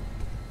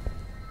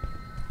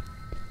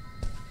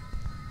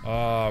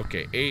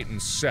 Okay, 8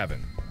 and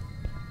 7.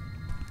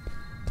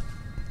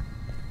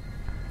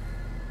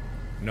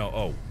 No,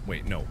 oh,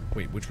 wait, no.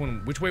 Wait, which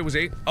one, which way was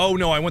 8? Oh,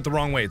 no, I went the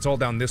wrong way. It's all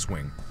down this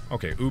wing.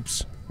 Okay,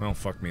 oops. Well,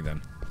 fuck me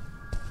then.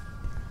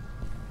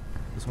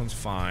 This one's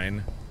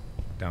fine.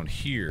 Down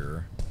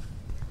here.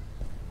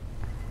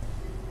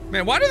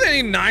 Man, why do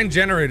they need 9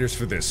 generators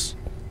for this?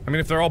 I mean,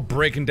 if they're all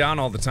breaking down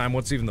all the time,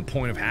 what's even the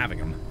point of having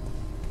them?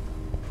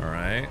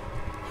 Alright.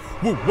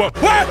 Whoa, whoa,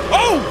 what?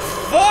 Oh,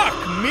 fuck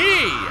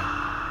me!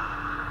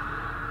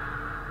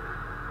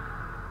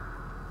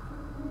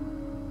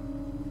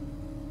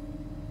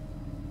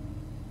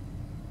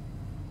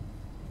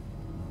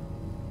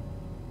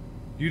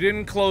 You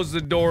didn't close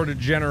the door to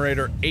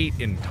generator 8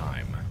 in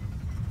time.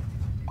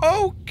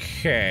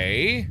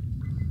 Okay.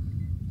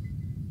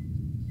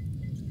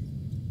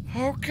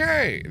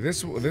 Okay.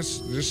 This,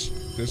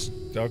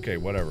 okay,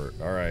 whatever.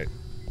 Alright.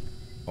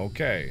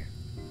 Okay.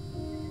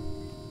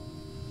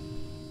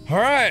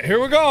 Alright, here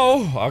we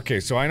go!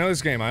 Okay, so I know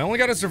this game. I only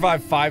gotta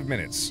survive 5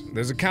 minutes.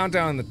 There's a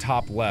countdown in the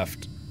top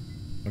left.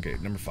 Okay,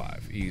 number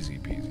 5. Easy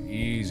peasy.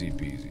 Easy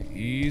peasy.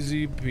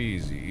 Easy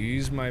peasy.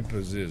 Ease my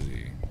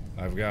pazizzy.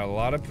 I've got a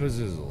lot of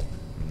pazzizzle.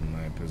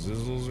 My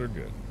pazzizzles are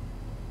good.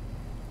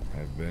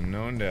 I've been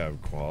known to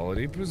have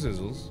quality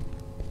pazzizzles.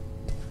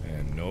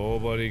 And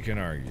nobody can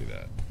argue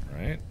that,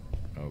 right?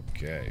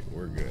 Okay,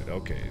 we're good.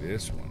 Okay,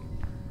 this one.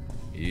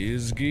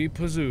 Izgy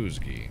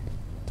Pazoozgy.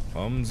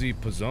 Humsy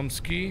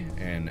Pazumsky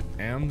and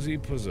Amsy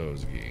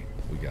Pazozgy.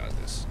 We got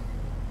this.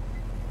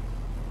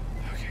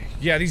 Okay.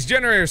 Yeah, these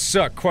generators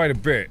suck quite a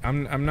bit.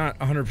 I'm not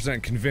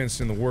 100%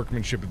 convinced in the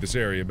workmanship of this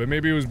area, but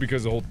maybe it was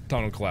because the whole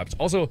tunnel collapsed.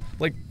 Also,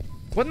 like,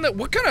 wasn't that,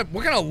 what kind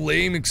of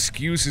lame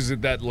excuse is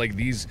it that, like,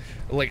 these,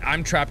 like,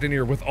 I'm trapped in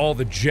here with all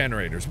the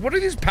generators? What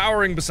are these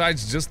powering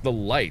besides just the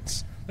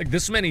lights? Like,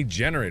 this many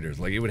generators,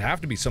 like, it would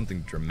have to be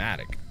something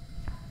dramatic.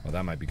 Oh,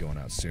 that might be going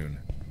out soon.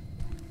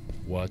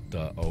 What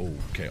the, oh,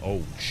 okay,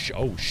 oh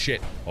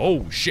shit,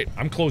 oh shit,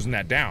 I'm closing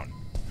that down.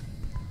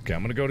 Okay,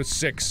 I'm gonna go to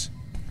 6.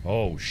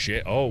 Oh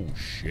shit, oh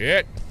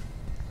shit.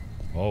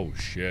 Oh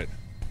shit.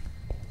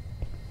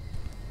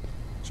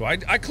 So I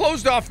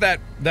closed off that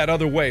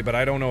other way, but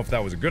I don't know if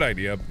that was a good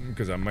idea,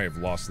 because I might have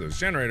lost those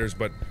generators,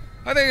 but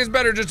I think it's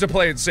better just to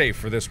play it safe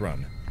for this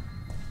run.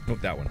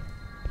 Nope, that one.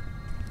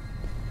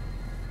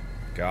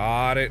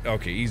 Got it.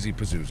 Okay, easy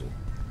pazoozle.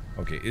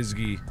 Okay,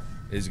 Izgy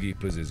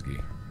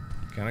Pazizgy.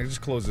 Can I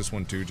just close this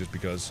one too, just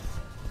because?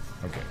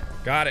 Okay,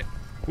 got it.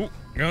 Ooh,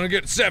 gonna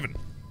get 7.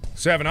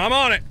 7, I'm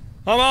on it!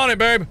 I'm on it,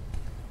 babe!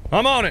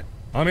 I'm on it!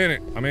 I'm in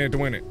it. I'm in it to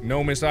win it.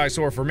 No Miss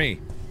Eyesore for me.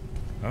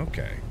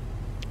 Okay.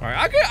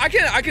 Alright,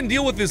 I can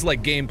deal with this,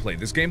 like, gameplay.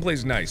 This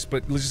gameplay's nice,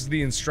 but just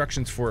the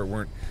instructions for it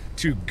weren't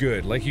too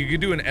good. Like, you could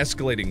do an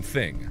escalating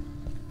thing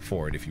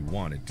for it if you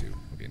wanted to.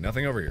 Okay,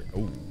 nothing over here.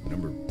 Oh,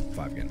 number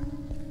 5 again.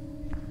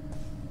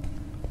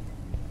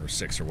 Or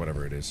 6, or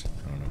whatever it is.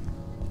 I don't know.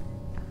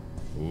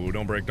 Ooh,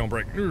 don't break, don't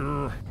break.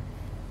 Haboo!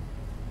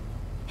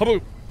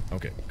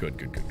 Okay, good.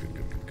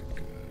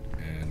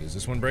 And is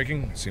this one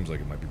breaking? Seems like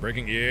it might be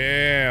breaking.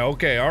 Yeah,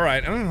 okay,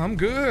 alright. I'm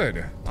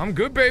good. I'm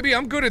good, baby.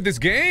 I'm good at this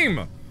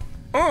game.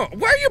 Oh,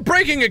 why are you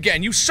breaking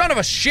again, you son of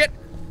a shit?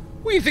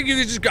 What, you think you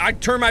can just, I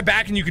turn my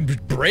back and you can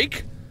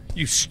break?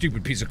 You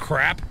stupid piece of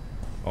crap.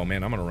 Oh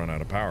man, I'm gonna run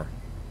out of power.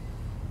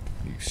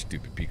 You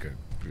stupid Pika.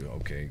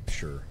 Okay,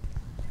 sure.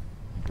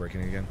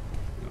 Breaking again?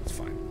 No, it's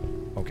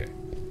fine. Okay.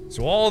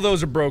 So all of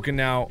those are broken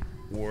now.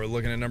 We're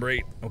looking at number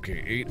 8.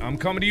 Okay, 8. I'm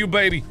coming to you,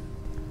 baby.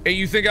 8,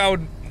 you think I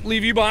would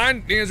leave you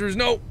behind? The answer is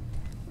no.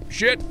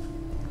 Shit.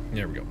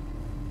 There we go.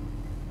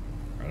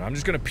 Alright, I'm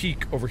just gonna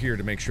peek over here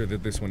to make sure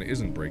that this one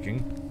isn't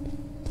breaking.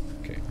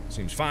 Okay,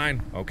 seems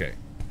fine. Okay.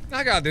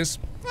 I got this.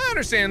 I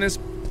understand this.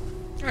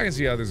 I can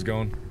see how this is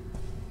going.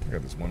 I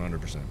got this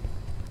 100%.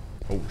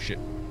 Oh, shit.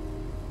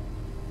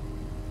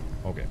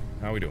 Okay,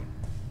 how we doing?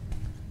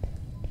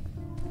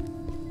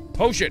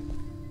 Oh, shit.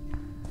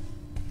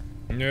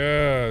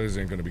 Yeah, this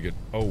ain't gonna be good.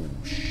 Oh,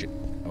 shit.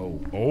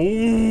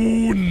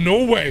 Oh,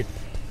 no way.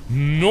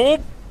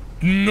 Nope.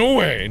 No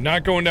way.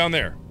 Not going down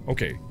there.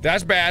 Okay,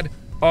 that's bad.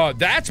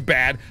 That's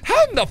bad.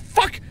 How in the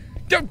fuck?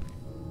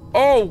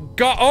 Oh,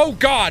 God. Oh,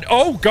 God.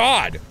 Oh,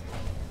 God.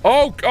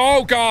 Oh,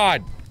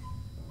 God.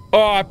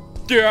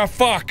 Yeah,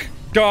 fuck.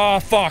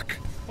 Fuck.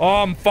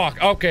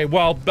 Fuck. Okay,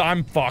 well,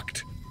 I'm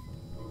fucked.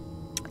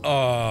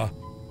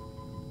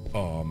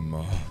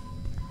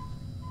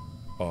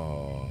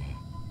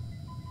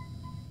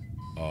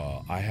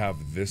 I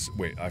have this.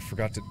 Wait, I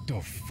forgot to.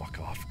 Oh, fuck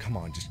off. Come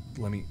on, just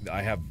let me.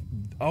 I have.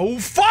 Oh,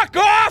 fuck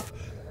off!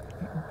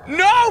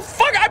 No,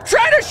 fuck! I'm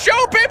trying to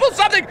show people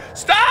something!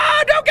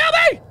 Stop! Don't kill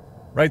me!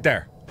 Right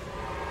there.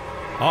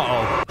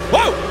 Uh-oh.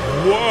 Whoa!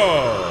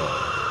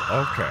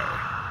 Whoa! Okay.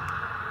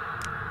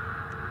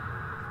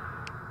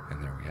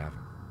 And there we have it.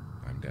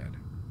 I'm dead.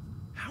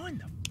 How in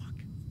the fuck?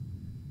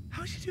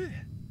 How'd you do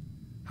that?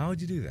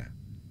 How'd you do that?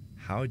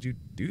 How'd you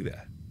do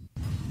that?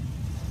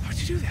 How'd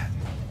you do that?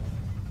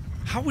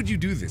 How would you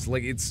do this?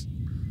 Like, it's...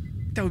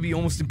 That would be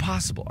almost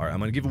impossible. Alright, I'm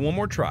gonna give it one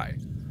more try.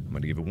 And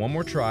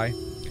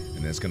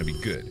then it's gonna be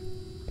good.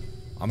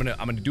 I'm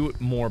gonna do it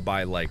more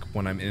by, like,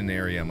 when I'm in an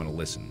area, I'm gonna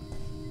listen.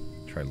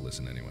 Try to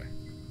listen anyway.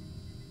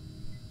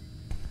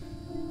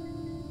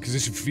 Because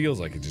this feels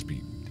like it'd just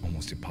be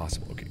almost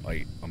impossible. Okay,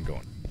 I'm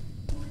going.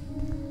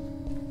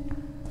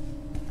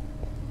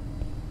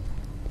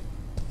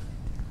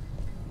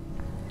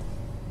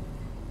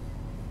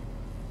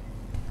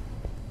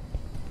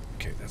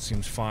 Okay, that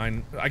seems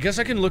fine. I guess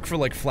I can look for,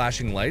 like,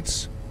 flashing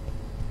lights.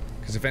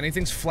 Because if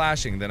anything's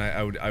flashing, then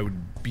I would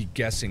be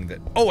guessing that...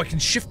 Oh, I can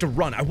shift to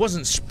run. I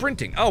wasn't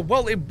sprinting. Oh,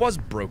 well, it was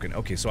broken.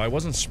 Okay, so I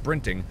wasn't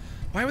sprinting.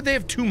 Why would they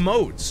have 2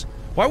 modes?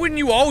 Why wouldn't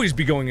you always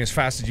be going as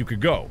fast as you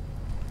could go?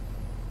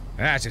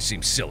 That just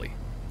seems silly.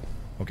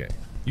 Okay.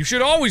 You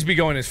should always be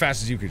going as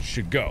fast as you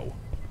should go.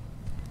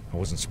 I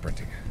wasn't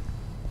sprinting.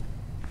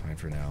 Fine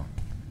for now.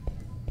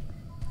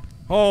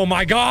 Oh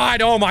my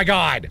god! Oh my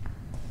god!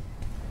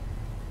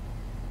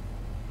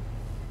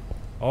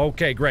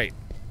 Okay, great.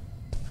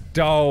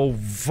 Oh,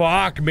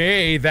 fuck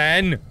me,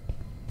 then.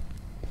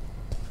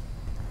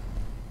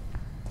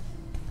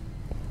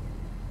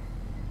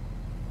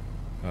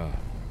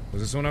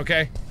 Was this one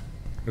okay?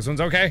 This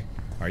one's okay?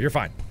 Alright, you're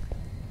fine.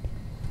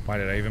 Why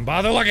did I even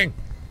bother looking?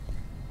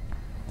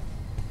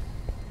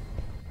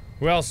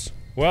 Who else?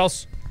 Who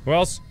else? Who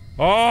else?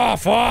 Oh,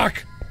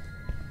 fuck!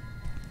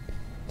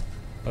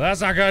 Well,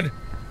 that's not good.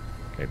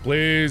 Okay,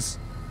 please.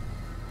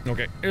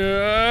 Okay.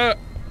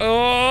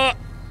 Uh-oh.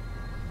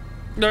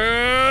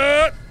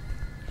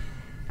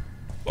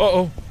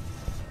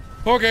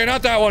 Okay,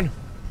 not that one.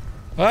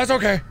 Oh, that's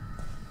okay.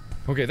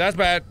 Okay, that's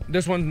bad.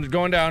 This one's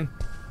going down.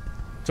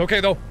 It's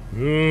okay, though.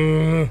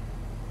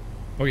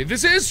 Okay,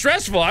 this is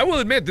stressful. I will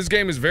admit, this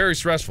game is very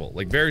stressful.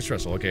 Like, very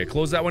stressful. Okay,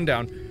 close that one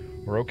down.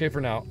 We're okay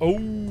for now. Oh,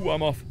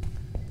 I'm off.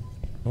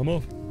 I'm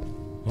off.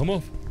 I'm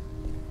off.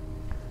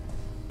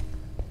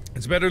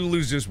 It's better to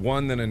lose just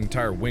one than an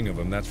entire wing of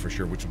them, that's for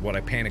sure, which is what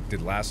I panicked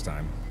did last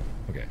time.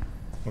 Okay.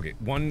 Okay,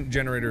 one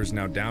generator is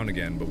now down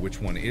again, but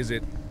which one is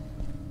it?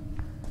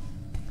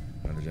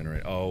 Another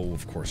generator. Oh,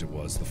 of course it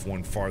was. The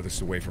one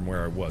farthest away from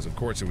where I was. Of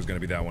course it was going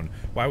to be that one.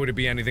 Why would it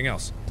be anything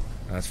else?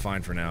 That's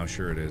fine for now.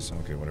 Sure it is.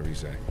 Okay, whatever you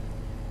say.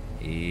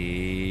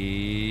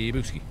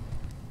 Booski.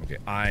 Okay,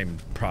 I'm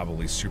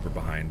probably super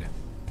behind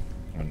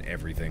on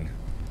everything.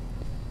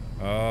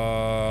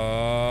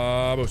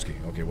 Booski.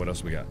 Okay, what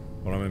else we got?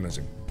 What am I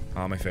missing?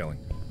 How am I failing?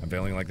 I'm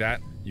failing like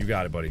that? You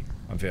got it, buddy.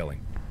 I'm failing.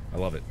 I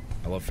love it.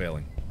 I love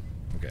failing.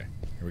 Okay,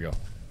 here we go.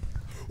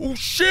 Oh,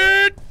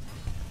 shit!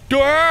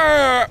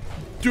 Duh!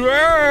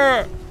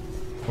 Duh!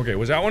 Okay,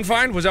 was that one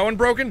fine? Was that one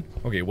broken?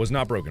 Okay, it was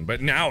not broken,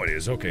 but now it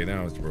is. Okay,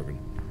 now it's broken.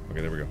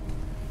 Okay, there we go.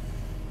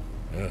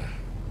 Ugh.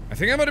 I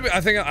think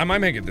I might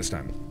make it this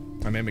time.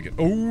 I may make it.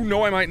 Oh,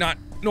 no, I might not.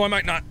 No, I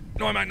might not.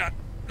 No, I might not.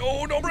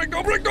 No, don't break,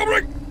 don't break, don't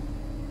break!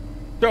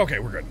 Okay,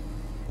 we're good.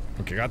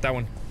 Okay, got that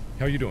one.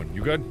 How you doing?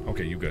 You good?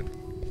 Okay, you good.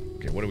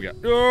 Okay, what do we got?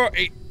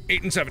 8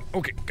 and 7.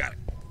 Okay, got it.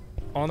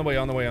 On the way,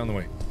 on the way, on the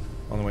way.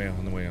 On the way,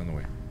 on the way, on the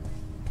way.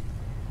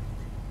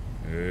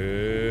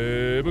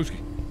 Booski.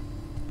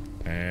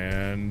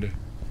 And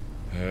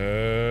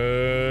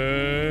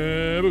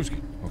Booski.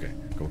 Okay.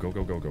 Go, go,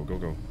 go, go, go, go,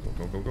 go.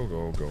 Go, go, go, go,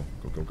 go, go.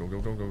 Go, go, go,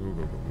 go, go, go, go,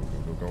 go,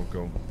 go, go, go,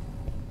 go.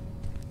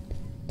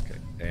 Okay,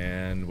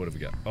 and what have we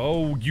got?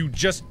 Oh, you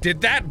just did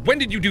that? When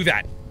did you do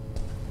that?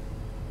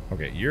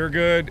 Okay, you're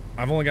good.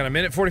 I've only got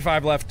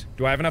 1:45 left.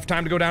 Do I have enough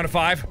time to go down to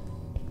 5?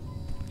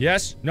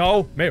 Yes?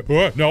 No?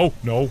 Maybe. No.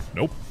 No.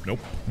 Nope. Nope.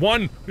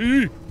 1.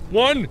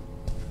 1.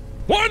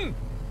 1!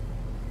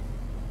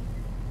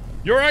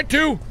 You alright,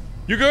 2?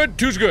 You good?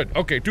 2's good.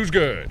 Okay, 2's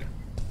good.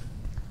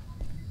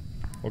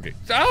 Okay.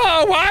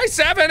 Oh, why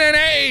 7 and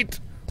 8?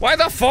 Why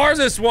the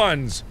farthest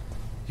ones?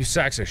 You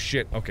sacks of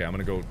shit. Okay, I'm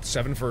gonna go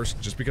 7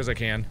 first, just because I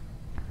can.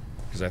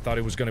 Because I thought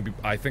it was gonna be.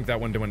 I think that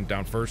one went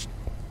down first.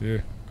 Yeah.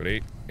 Good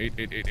 8. 8,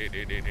 8, 8, 8,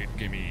 8, 8, 8.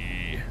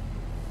 Gimme.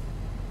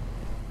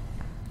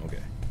 Okay.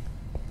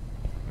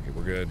 Okay,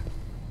 we're good.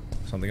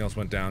 Something else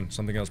went down.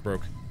 Something else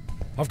broke.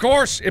 Of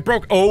course! It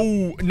broke.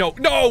 Oh, no.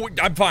 No!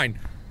 I'm fine.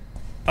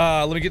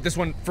 Let me get this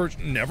one first.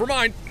 Never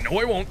mind. No,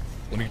 I won't.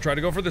 Let me try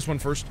to go for this one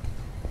first.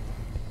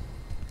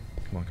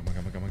 Come on, come on,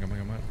 come on, come on, come on,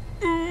 come on.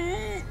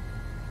 Ooh.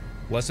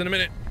 Less than a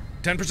minute.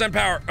 10%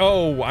 power.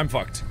 Oh, I'm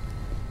fucked.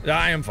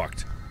 I am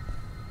fucked.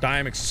 I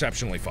am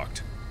exceptionally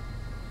fucked.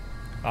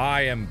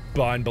 I am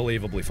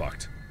unbelievably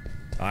fucked.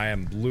 I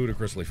am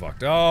ludicrously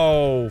fucked.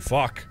 Oh,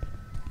 fuck.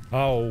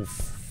 Oh,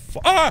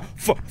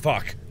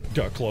 fuck.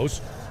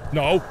 Close.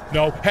 No,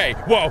 no, hey,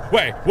 whoa,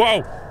 wait,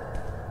 whoa!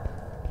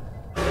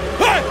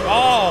 Ah!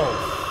 Oh,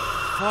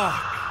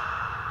 fuck.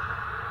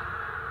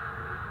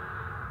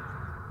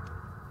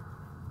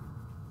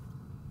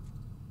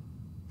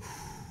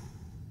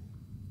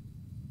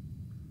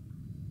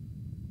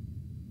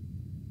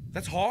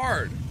 That's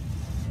hard.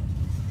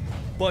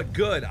 But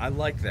good, I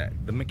like that.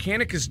 The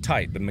mechanic is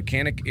tight. The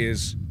mechanic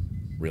is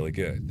really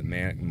good. The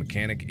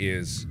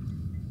mechanic's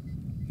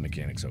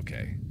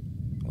okay.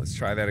 Let's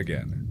try that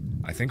again.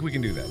 I think we can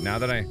do that. Now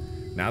that I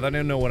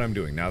know what I'm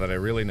doing, now that I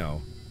really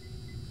know,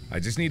 I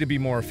just need to be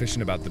more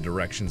efficient about the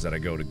directions that I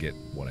go to get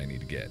what I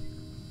need to get.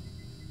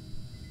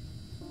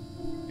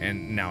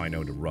 And now I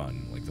know to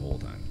run, like, the whole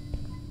time.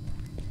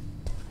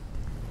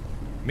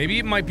 Maybe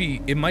it might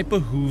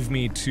behoove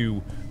me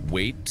to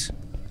wait,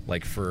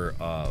 like, for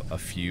a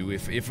few,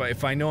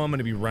 if I know I'm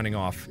gonna be running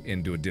off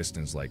into a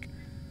distance, like,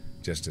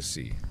 just to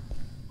see.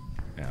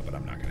 Yeah, but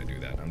I'm not gonna do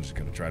that. I'm just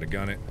gonna try to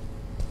gun it.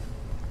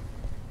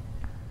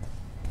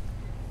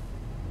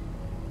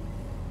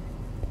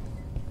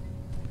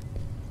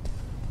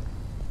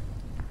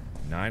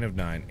 Nine of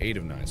 9, 8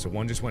 of 9, so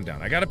 1 just went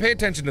down. I gotta pay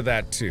attention to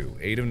that too.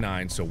 8 of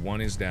 9, so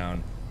 1 is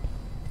down.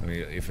 I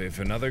mean, if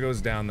another goes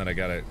down, then I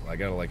gotta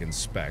like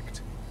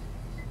inspect.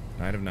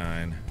 9 of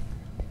 9.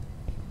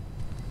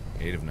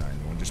 8 of 9,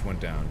 1 just went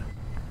down.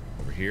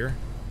 Over here?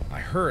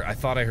 I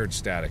thought I heard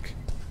static.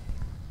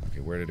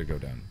 Okay, where did it go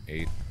down?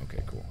 8,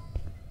 okay, cool.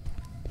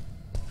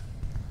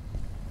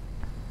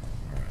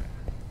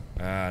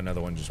 Alright.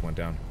 Another one just went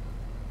down.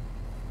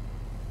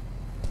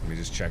 Let me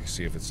just check,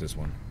 see if it's this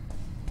one.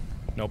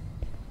 Nope.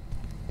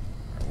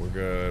 We're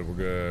good, we're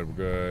good, we're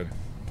good.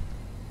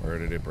 Where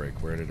did it break?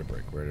 Where did it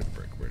break? Where did it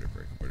break? Where did it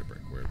break? Where did it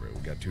break? Where did it break?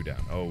 We got 2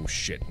 down. Oh,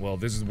 shit. Well,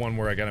 this is one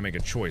where I gotta make a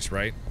choice,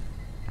 right?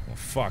 Well,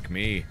 fuck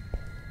me.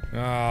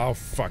 Oh,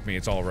 fuck me.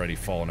 It's already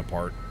falling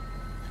apart.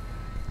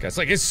 It's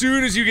like, as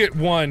soon as you get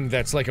one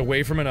that's, like,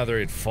 away from another,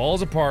 it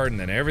falls apart, and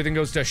then everything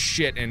goes to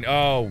shit, and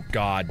oh,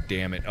 god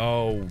damn it.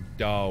 Oh,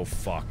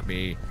 fuck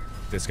me.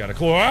 This gotta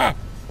close. Ah!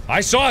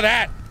 I saw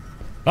that!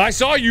 I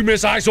saw you,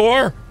 Miss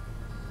Eyesore!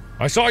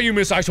 I saw you,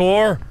 Miss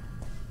Eyesore!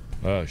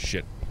 Oh,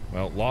 shit.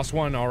 Well, lost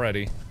one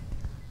already.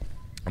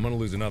 I'm gonna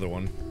lose another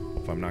one,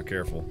 if I'm not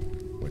careful.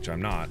 Which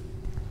I'm not.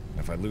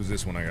 If I lose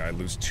this one, I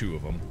lose 2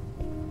 of them.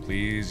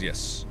 Please,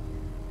 yes.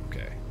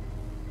 Okay.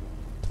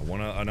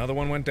 Another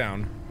one went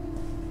down.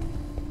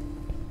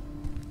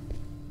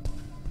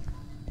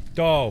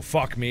 Oh,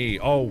 fuck me.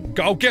 Oh,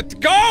 go!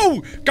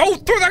 Go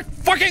through that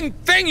fucking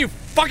thing, you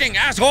fucking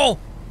asshole!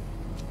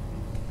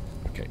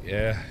 Okay,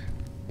 yeah.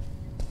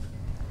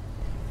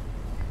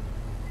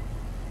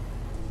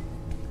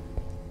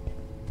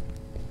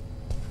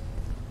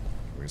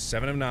 We're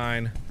 7 of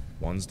 9.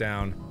 1's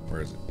down.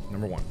 Where is it?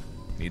 Number 1.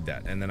 Need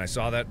that. And then I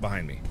saw that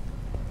behind me.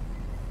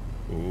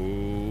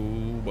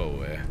 Ooh,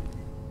 boy.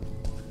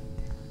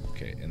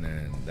 Okay, and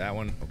then that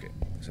one. Okay,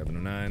 7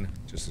 of 9.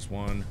 Just this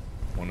one.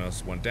 One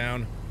else went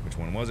down. Which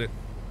one was it?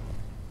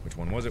 Which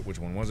one was it? Which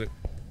one was it?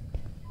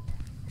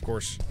 Of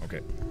course. Okay.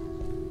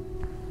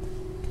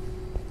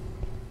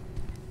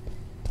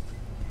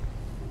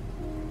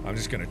 I'm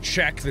just gonna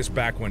check this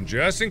back one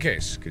just in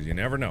case, because you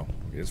never know.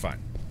 It's fine.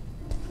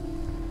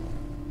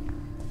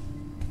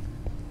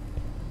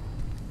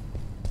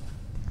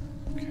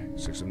 Okay,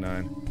 6 of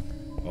 9.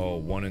 Oh,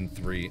 1 and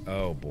 3.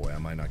 Oh boy, I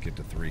might not get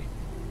to 3.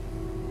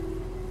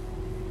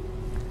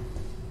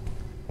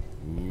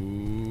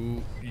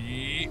 Ooh,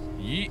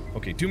 yeet.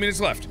 Okay, 2 minutes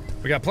left.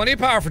 We got plenty of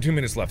power for 2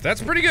 minutes left.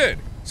 That's pretty good.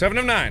 7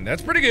 of 9.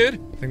 That's pretty good.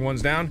 I think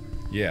 1's down.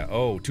 Yeah.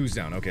 Oh, 2's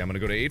down. Okay, I'm gonna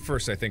go to 8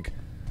 first, I think.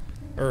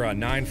 Or,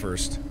 9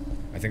 first.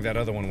 I think that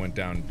other one went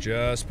down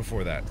just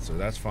before that, so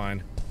that's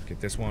fine. Get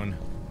this one.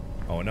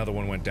 Oh, another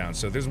one went down.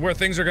 So this is where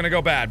things are gonna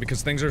go bad,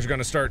 because things are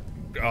gonna start,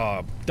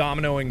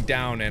 dominoing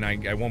down, and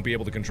I won't be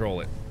able to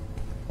control it.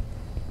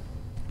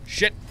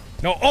 Shit.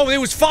 No, oh, it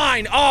was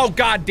fine! Oh,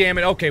 god damn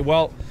it. Okay,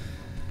 well,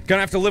 gonna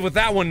have to live with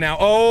that one now.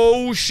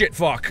 Oh, shit,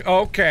 fuck.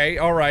 Okay,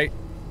 alright.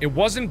 It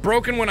wasn't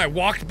broken when I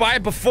walked by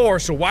it before,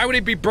 so why would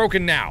it be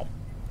broken now?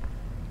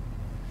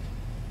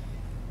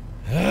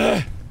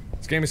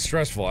 It's game is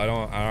stressful. I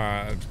don't,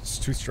 it's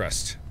too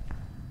stressed.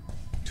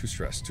 Too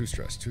stressed, too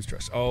stressed, too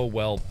stressed. Oh,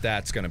 well,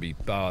 that's gonna be,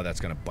 oh, that's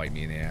gonna bite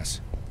me in the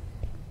ass.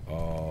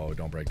 Oh,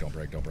 don't break, don't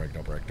break, don't break,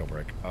 don't break, don't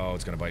break. Oh,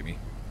 it's gonna bite me.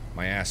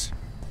 My ass.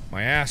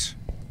 My ass!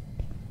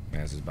 My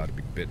ass is about to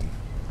be bitten.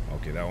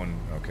 Okay, that one,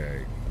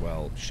 okay,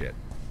 well, shit.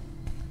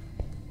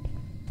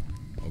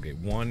 Okay,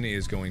 one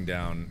is going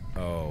down.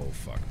 Oh,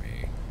 fuck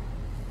me.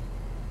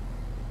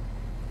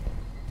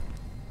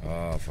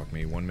 Oh, fuck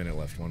me. 1 minute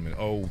left, 1 minute.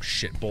 Oh,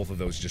 shit, both of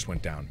those just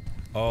went down.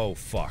 Oh,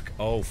 fuck.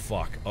 Oh,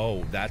 fuck.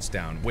 Oh, that's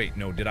down. Wait,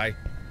 no, did I?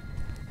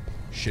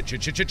 Shit,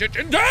 shit, shit, shit, shit,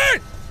 shit. Ah!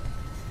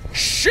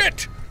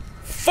 Shit!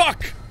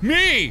 Fuck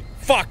me!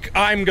 Fuck,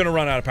 I'm gonna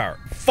run out of power.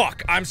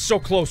 Fuck, I'm so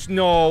close.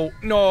 No,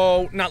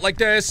 no, not like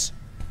this.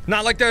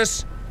 Not like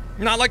this.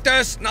 Not like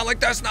this. Not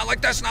like this. Not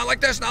like this. Not like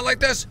this. Not like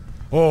this.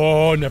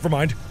 Oh, never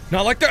mind.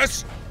 Not like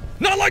this.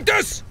 Not like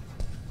this.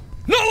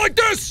 Not like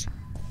this.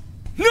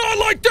 Not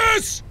like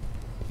this.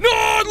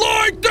 Not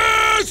like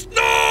this.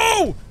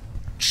 No!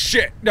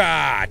 Shit.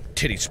 Ah,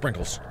 titty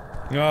sprinkles.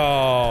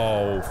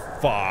 Oh,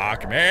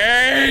 fuck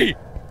me.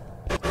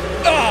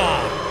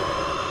 Ah!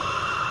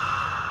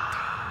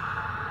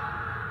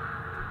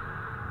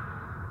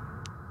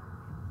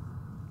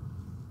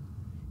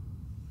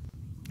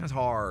 That's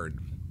hard.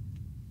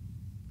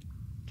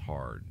 It's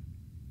hard.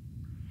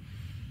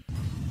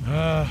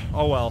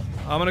 Oh well.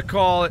 I'm gonna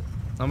call it.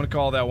 I'm gonna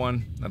call that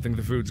one. I think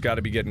the food's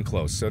gotta be getting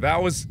close. So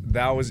that was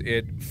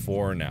it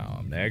for now.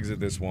 I'm gonna exit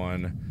this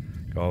one.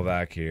 Go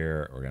back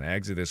here. We're gonna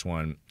exit this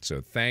one.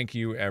 So thank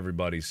you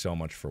everybody so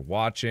much for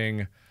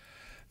watching.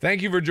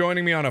 Thank you for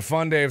joining me on a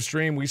fun day of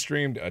stream. We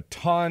streamed a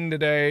ton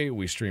today.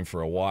 We streamed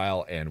for a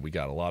while, and we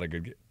got a lot of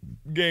good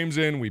games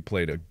in. We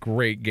played a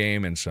great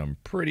game and some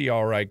pretty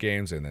alright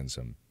games, and then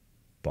some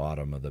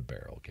bottom of the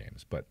barrel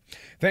games. But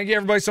thank you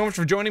everybody so much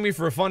for joining me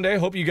for a fun day.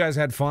 Hope you guys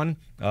had fun.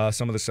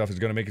 Some of the stuff is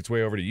going to make its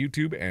way over to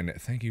YouTube, and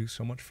thank you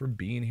so much for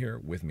being here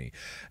with me.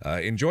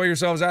 Enjoy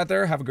yourselves out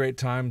there. Have a great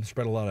time.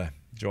 Spread a lot of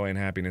joy and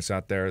happiness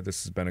out there.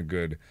 This has been a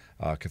good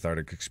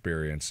cathartic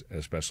experience,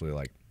 especially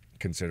like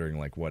considering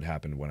like what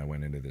happened when I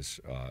went into this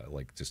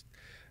like just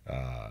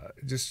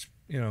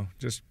you know,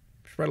 just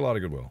spread a lot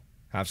of goodwill.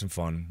 Have some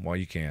fun while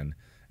you can,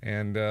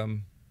 and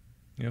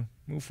you know,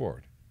 move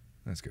forward.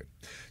 That's good.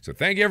 So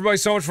thank you everybody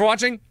so much for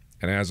watching,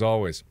 and as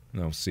always,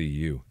 I'll see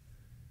you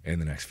in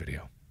the next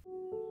video.